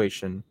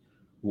situation.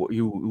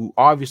 You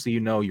obviously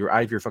you're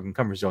out of your fucking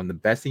comfort zone. The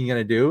best thing you're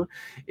gonna do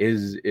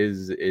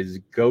is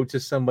go to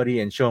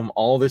somebody and show them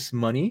all this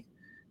money,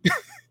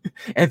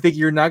 and think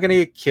you're not gonna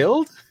get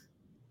killed,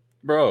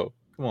 bro.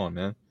 Come on,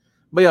 man.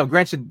 But yeah,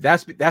 granted,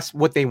 that's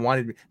what they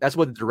wanted. That's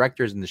what the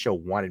directors in the show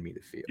wanted me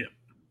to feel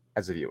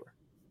as a viewer.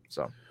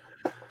 So,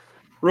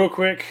 real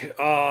quick,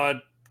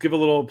 give a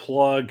little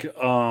plug.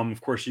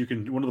 Of course,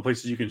 one of the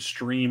places you can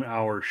stream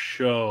our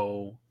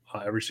show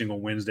every single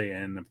Wednesday,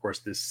 and of course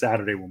this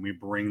Saturday when we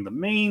bring the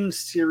main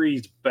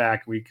series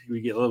back, we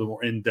get a little bit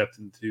more in depth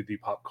into the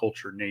pop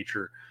culture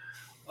nature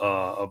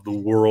of the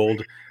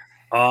world.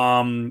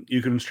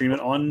 You can stream it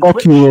on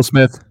Twitch. You, Will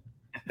Smith.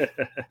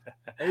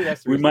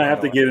 We might have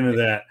to get into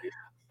that.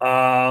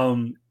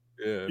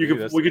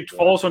 We could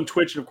follow us on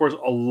Twitch, and of course,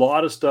 a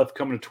lot of stuff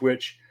coming to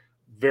Twitch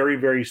very,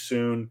 very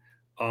soon.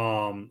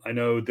 I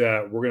know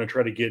that we're going to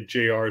try to get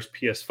JR's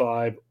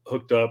PS5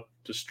 hooked up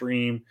to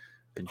stream.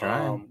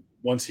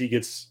 Once he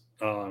gets,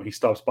 he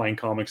stops buying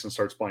comics and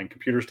starts buying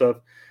computer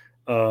stuff,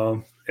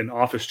 and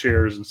office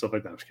chairs and stuff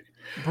like that. I'm just kidding.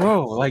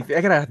 Bro, like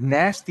I got a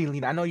nasty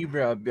lean. I know you,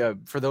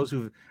 for those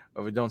who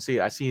don't see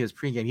it, I see his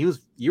pregame.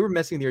 You were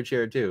messing with your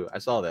chair too. I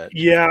saw that.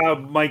 Yeah,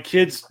 my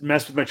kids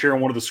messed with my chair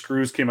and one of the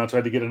screws came out, so I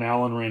had to get an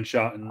Allen wrench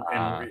out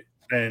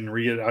and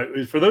read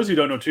it. For those who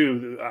don't know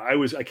too,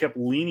 I kept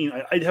leaning.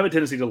 I have a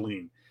tendency to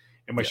lean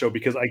in my show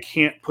because I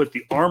can't put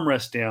the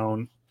armrest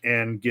down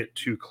and get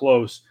too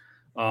close.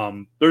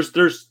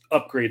 There's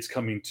upgrades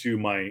coming to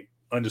my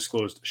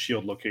undisclosed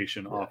Shield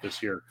location office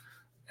here,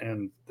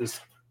 and this.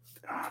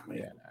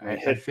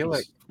 I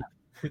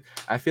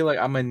feel like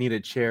I'm gonna need a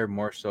chair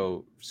more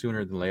so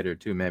sooner than later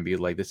too, man. Because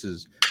like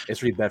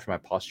it's really bad for my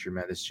posture,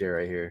 man. This chair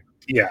right here.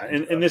 Yeah,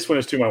 and this one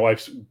is too. My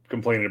wife's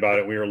complaining about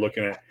it. We were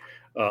looking at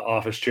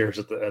office chairs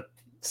at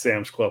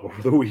Sam's Club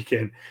over the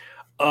weekend.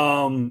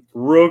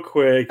 Real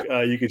quick,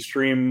 you can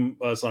stream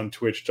us on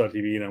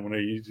twitch.tv, and I'm going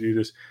to do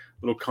this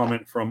little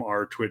comment from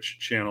our Twitch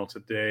channel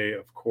today,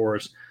 of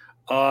course.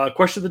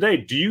 Question of the day: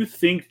 do you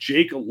think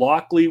Jake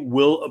Lockley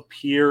will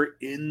appear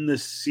in the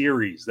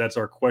series? That's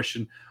our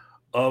question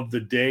of the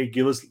day.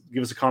 Give us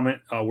a comment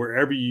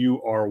wherever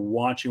you are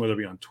watching, whether it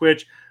be on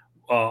Twitch,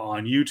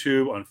 on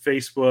YouTube, on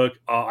Facebook.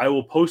 I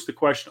will post the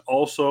question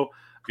also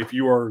if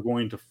you are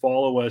going to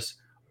follow us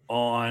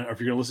or if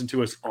you're going to listen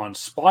to us on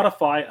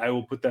Spotify. I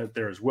will put that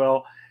there as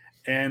well.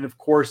 And of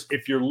course,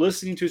 if you're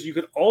listening to us, you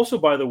could also,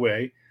 by the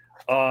way,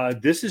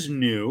 this is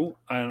new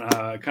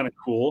and kind of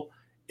cool,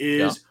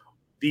 Yeah. is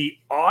the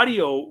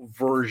audio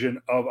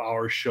version of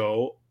our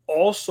show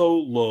also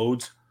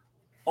loads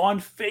on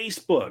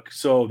Facebook.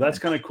 So that's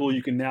kind of cool.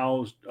 You can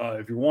now,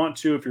 if you want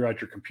to, if you're at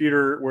your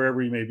computer,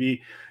 wherever you may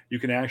be, you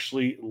can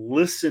actually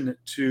listen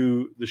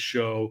to the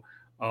show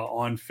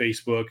on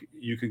Facebook.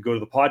 You can go to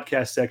the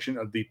podcast section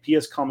of the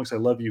PS Comics I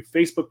Love You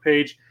Facebook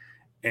page,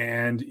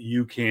 and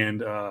you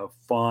can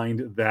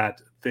find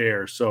that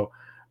there. So,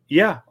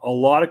 yeah, a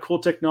lot of cool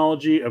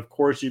technology. Of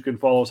course, you can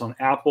follow us on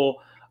Apple.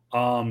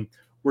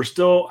 We're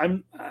still, I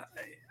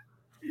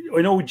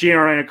know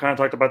JR and I kind of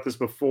talked about this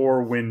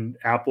before when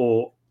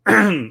Apple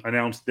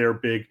announced their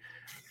big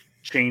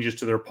changes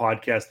to their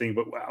podcast thing,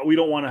 but we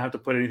don't want to have to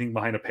put anything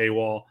behind a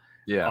paywall.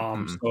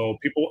 Yeah. So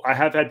I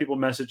have had people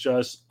message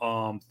us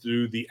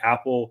through the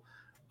Apple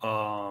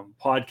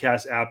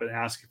podcast app and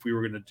ask if we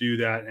were going to do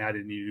that and add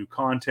any new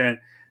content.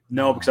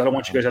 No, because I don't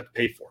want you guys to have to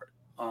pay for it.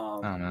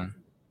 No.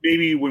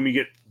 Maybe when we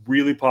get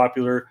really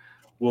popular,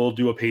 we'll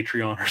do a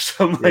Patreon or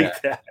something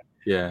like that.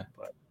 Yeah.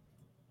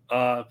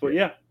 But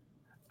yeah.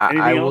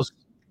 I will.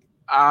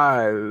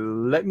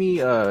 Let me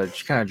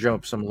just kind of drum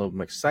up some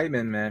little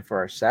excitement, man, for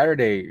our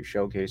Saturday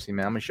showcasing,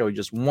 man. I'm gonna show you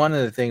just one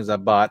of the things I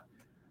bought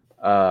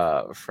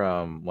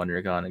from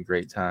WonderCon. A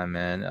great time,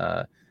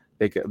 man.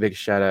 Big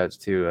shout outs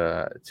to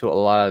a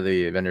lot of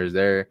the vendors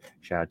there.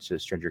 Shout out to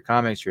Stranger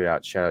Comics.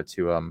 Shout out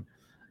to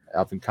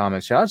Elfin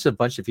Comics. Shout out to a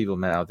bunch of people,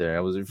 man, out there.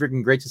 It was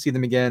freaking great to see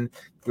them again.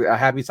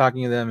 Happy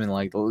talking to them, and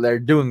like they're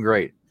doing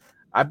great.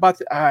 I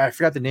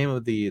forgot the name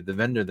of the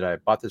vendor that I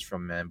bought this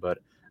from, man, but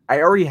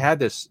I already had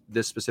this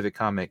specific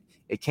comic.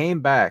 It came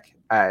back.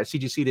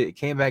 CGC'd it. It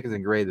came back as a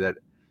grade that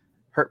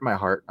hurt my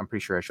heart. I'm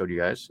pretty sure I showed you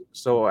guys.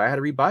 So I had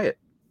to rebuy it.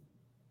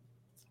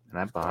 And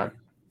I bought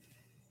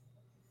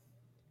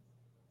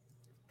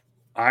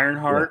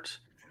Ironheart.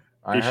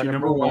 Issue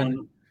number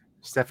one.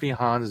 Stephanie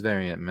Hans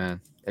variant, man.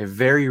 A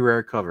very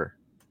rare cover.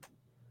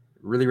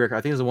 Really rare.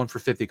 I think it's a 1 for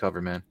 50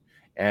 cover, man.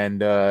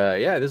 And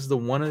yeah, this is the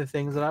one of the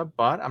things that I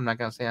bought. I'm not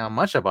gonna say how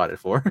much I bought it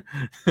for,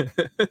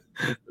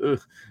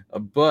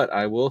 but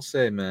I will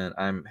say, man,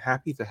 I'm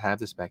happy to have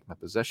this back in my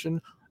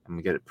possession. I'm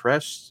gonna get it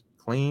pressed,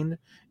 cleaned,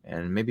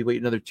 and maybe wait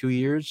another 2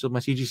 years till my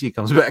CGC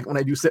comes back when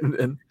I do send it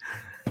in.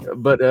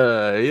 But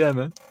yeah,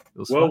 man.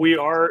 Well, we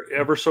are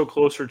ever so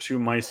closer to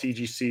my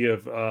CGC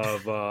of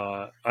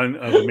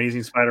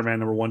Amazing Spider-Man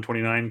number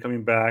 129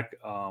 coming back.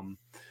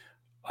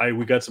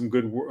 We got some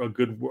good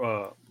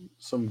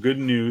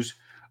news.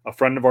 A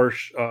friend of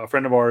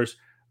ours,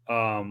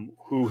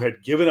 who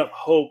had given up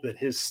hope that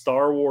his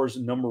Star Wars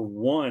number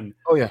 1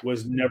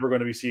 was never going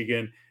to be seen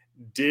again,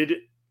 did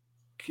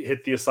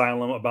hit the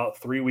asylum about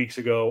 3 weeks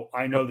ago.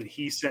 I know that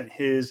he sent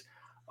his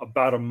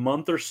about a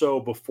month or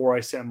so before I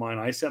sent mine.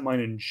 I sent mine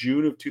in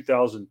June of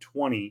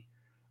 2020.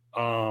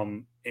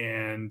 I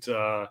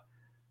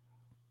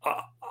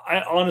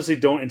honestly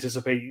don't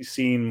anticipate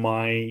seeing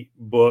my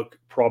book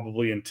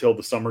probably until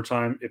the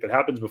summertime. If it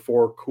happens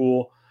before,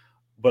 cool.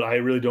 But I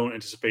really don't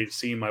anticipate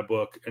seeing my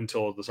book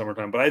until the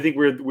summertime. But I think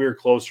we're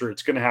closer.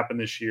 It's going to happen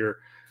this year.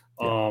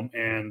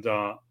 And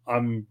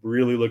I'm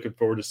really looking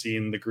forward to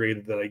seeing the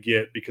grade that I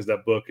get, because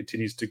that book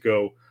continues to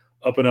go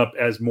up and up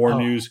as more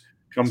news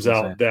comes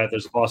out that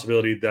there's a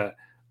possibility that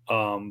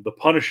the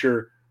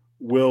Punisher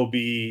will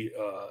be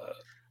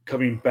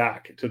coming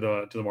back to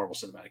the Marvel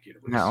Cinematic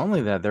Universe. Not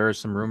only that, there are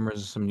some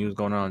rumors, some news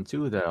going on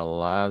too, that a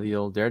lot of the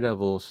old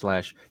Daredevil /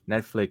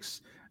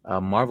 Netflix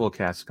Marvel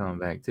cast coming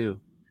back too,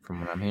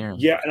 from what I'm hearing.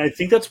 Yeah, and I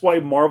think that's why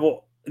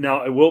Marvel. Now,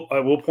 I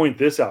will point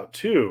this out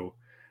too,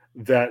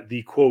 that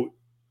the quote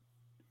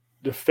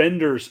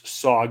Defenders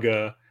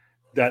saga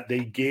that they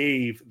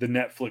gave the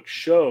Netflix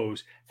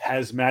shows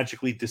has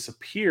magically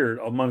disappeared,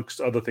 amongst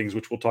other things,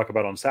 which we'll talk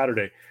about on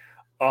Saturday.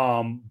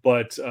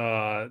 But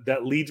that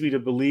leads me to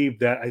believe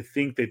that I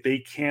think that they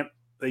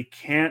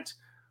can't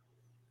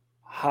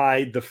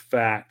hide the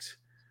fact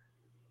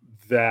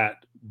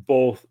that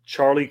both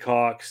Charlie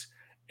Cox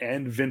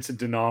and Vincent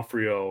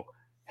D'Onofrio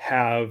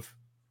have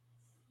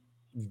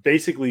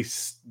basically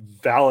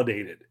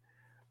validated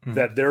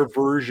that their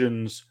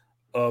versions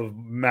of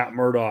Matt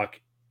Murdock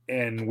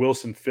and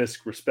Wilson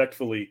Fisk,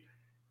 respectfully,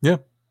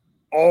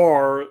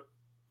 are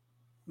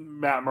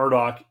Matt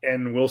Murdock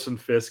and Wilson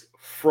Fisk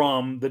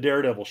from the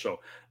Daredevil show.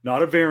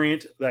 Not a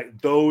variant,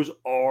 that those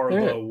are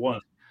the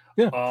ones.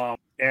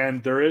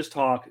 And there is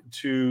talk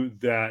too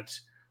that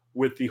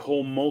with the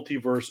whole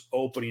multiverse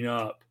opening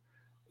up,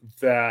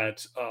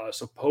 that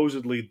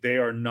supposedly they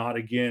are not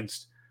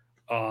against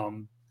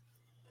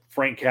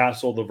Frank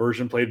Castle, the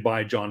version played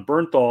by John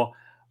Bernthal.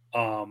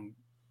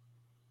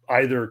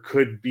 Either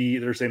could be,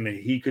 they're saying that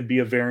he could be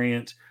a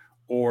variant,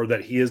 or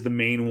that he is the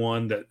main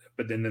one,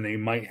 but then they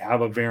might have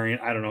a variant.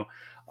 I don't know.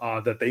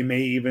 That they may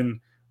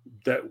even,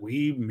 that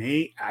we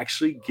may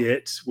actually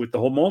get, with the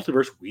whole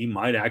multiverse, we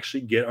might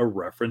actually get a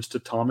reference to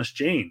Thomas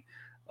Jane.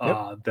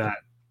 That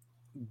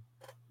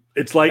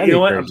It's like, you know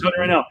what? I'm telling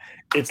you right now.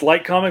 It's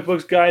like comic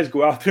books, guys.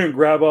 Go out there and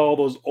grab all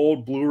those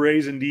old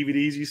Blu-rays and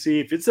DVDs you see.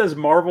 If it says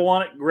Marvel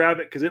on it, grab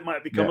it because it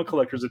might become a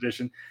collector's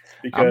edition.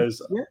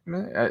 Because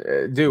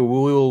dude,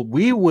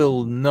 we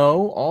will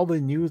know all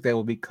the news that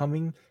will be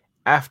coming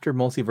after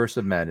Multiverse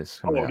of Madness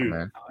coming out,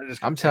 man.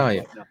 I'm telling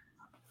you.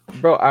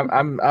 Bro,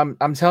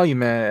 I'm telling you,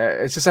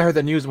 man. It's just I heard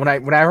the news when I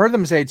heard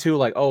them say too,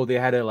 like, oh, they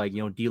had to like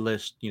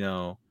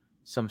delist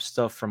some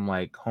stuff from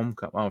like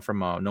from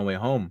No Way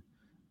Home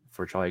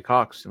for Charlie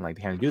Cox, and like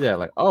they had to do that.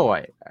 Like, oh,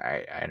 I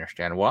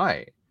understand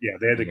why. Yeah,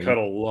 they had to cut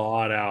a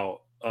lot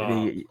out.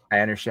 I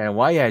understand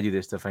why you had to do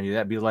this stuff. I knew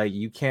that. Be like,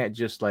 you can't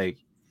just like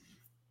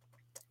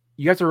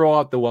you have to roll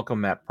out the welcome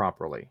mat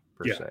properly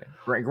per se.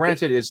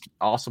 Granted, it's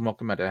awesome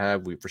welcome mat to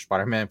have for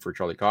Spider-Man for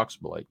Charlie Cox,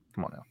 but like,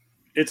 come on now.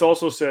 It's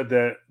also said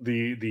that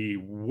the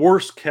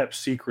worst kept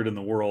secret in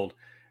the world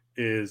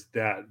is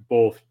that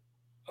both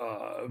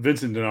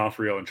Vincent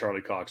D'Onofrio and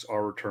Charlie Cox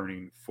are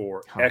returning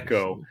for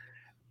Echo,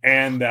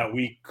 and that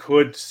we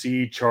could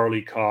see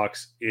Charlie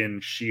Cox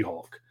in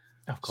She-Hulk.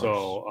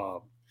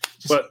 So,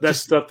 but that's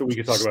stuff that we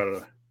can talk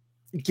about.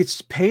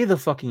 Just pay the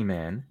fucking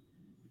man,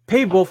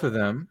 pay both of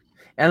them,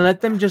 and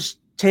let them just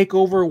take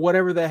over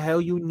whatever the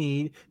hell you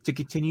need to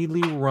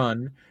continually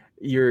run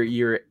your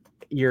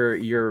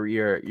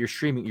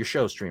streaming, your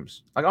show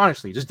streams. Like,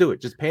 honestly, just do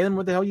it. Just pay them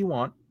what the hell you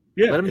want.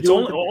 Yeah, let them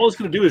all it's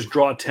going to do is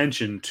draw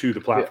attention to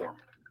the platform.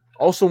 Yeah.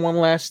 Also, one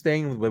last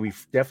thing that we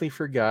definitely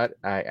forgot.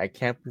 I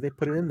can't believe they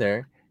put it in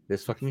there.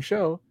 This fucking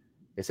show.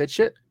 They said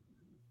shit.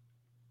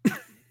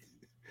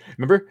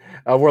 Remember?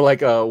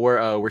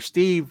 Where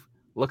Steve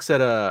looks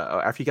at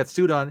after he got the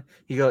suit on,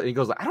 he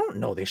goes like, I don't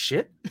know this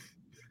shit.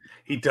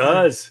 He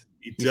does.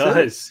 He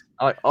does.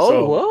 Like,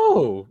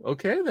 whoa.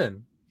 Okay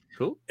then.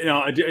 Cool.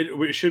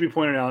 It should be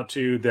pointed out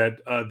too that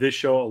this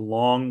show,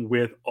 along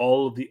with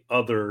all of the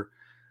other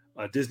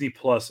Disney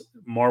Plus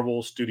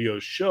Marvel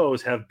Studios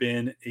shows, have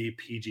been a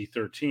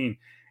PG-13.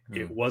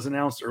 It was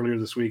announced earlier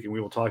this week, and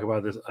we will talk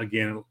about this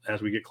again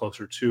as we get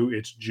closer to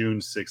its June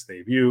 6th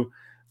debut,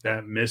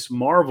 that Miss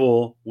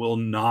Marvel will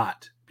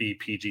not be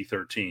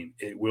PG-13.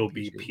 It will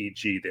be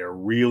PG. They're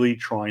really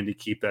trying to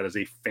keep that as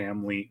a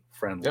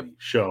family-friendly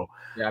show.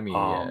 Yeah, I mean,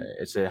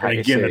 it's a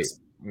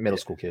middle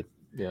school kid.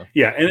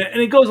 Yeah, and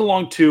it goes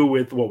along too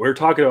with what we were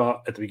talking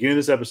about at the beginning of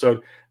this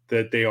episode,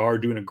 that they are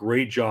doing a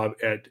great job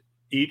at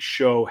each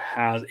show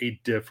has a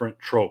different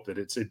trope, that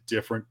it's a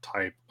different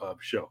type of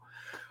show.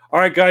 All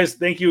right, guys,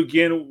 thank you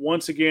again.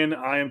 Once again,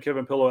 I am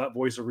Kevin Pillow at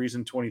Voice of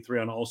Reason 23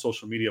 on all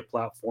social media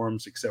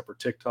platforms except for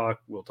TikTok.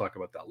 We'll talk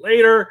about that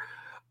later.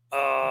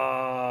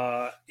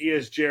 He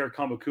is J.R.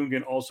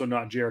 Kambakungan, also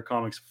not J.R.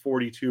 Comics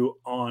 42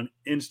 on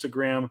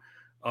Instagram.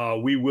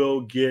 We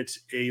will get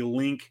a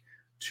link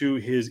to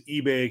his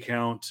eBay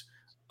account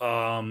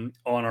on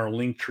our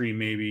link tree,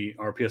 maybe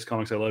our PS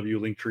Comics I Love You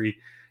link tree.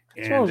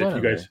 And if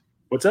you guys,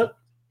 what's up?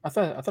 I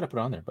thought I put it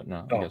on there, but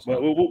no.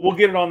 We'll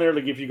get it on there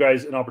to give you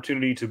guys an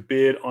opportunity to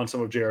bid on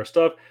some of JR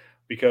stuff,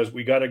 because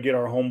we got to get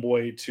our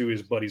homeboy to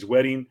his buddy's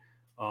wedding.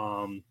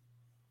 I'm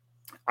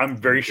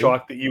very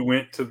shocked that you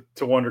went to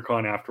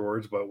WonderCon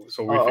afterwards, but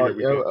so we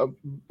figured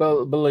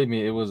believe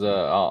me, it was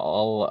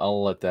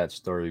I'll let that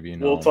story be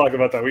known. We'll talk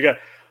about that. We got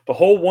the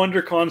whole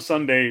WonderCon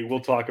Sunday we'll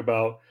talk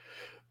about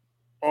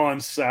on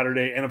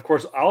Saturday, and of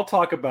course I'll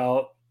talk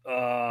about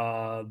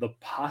the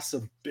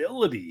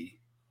possibility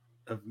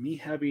of me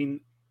having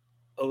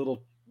a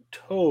little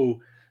toe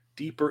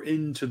deeper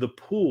into the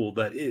pool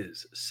that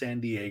is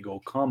San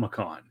Diego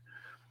Comic-Con.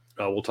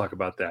 We'll talk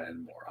about that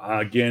and more.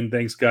 Again,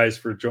 thanks guys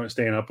for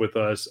staying up with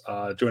us.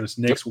 Join us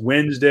next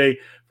Wednesday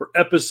for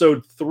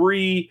episode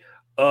 3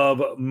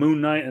 of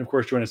Moon Knight, and of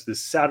course join us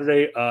this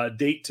Saturday.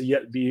 Date to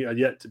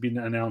yet to be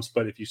announced,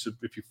 but if you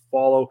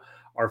follow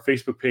our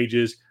Facebook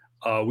pages,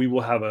 we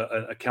will have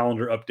a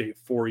calendar update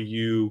for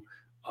you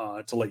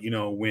to let you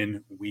know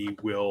when we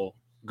will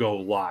go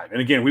live.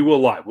 And again, we will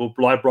live. We'll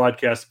live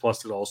broadcast,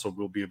 plus it also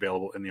will be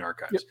available in the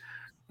archives. Yep.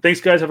 Thanks,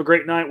 guys. Have a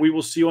great night. We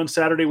will see you on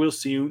Saturday. We'll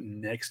see you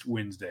next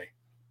Wednesday.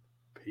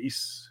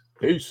 Peace.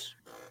 Peace.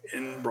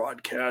 In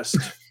broadcast.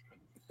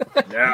 Yeah.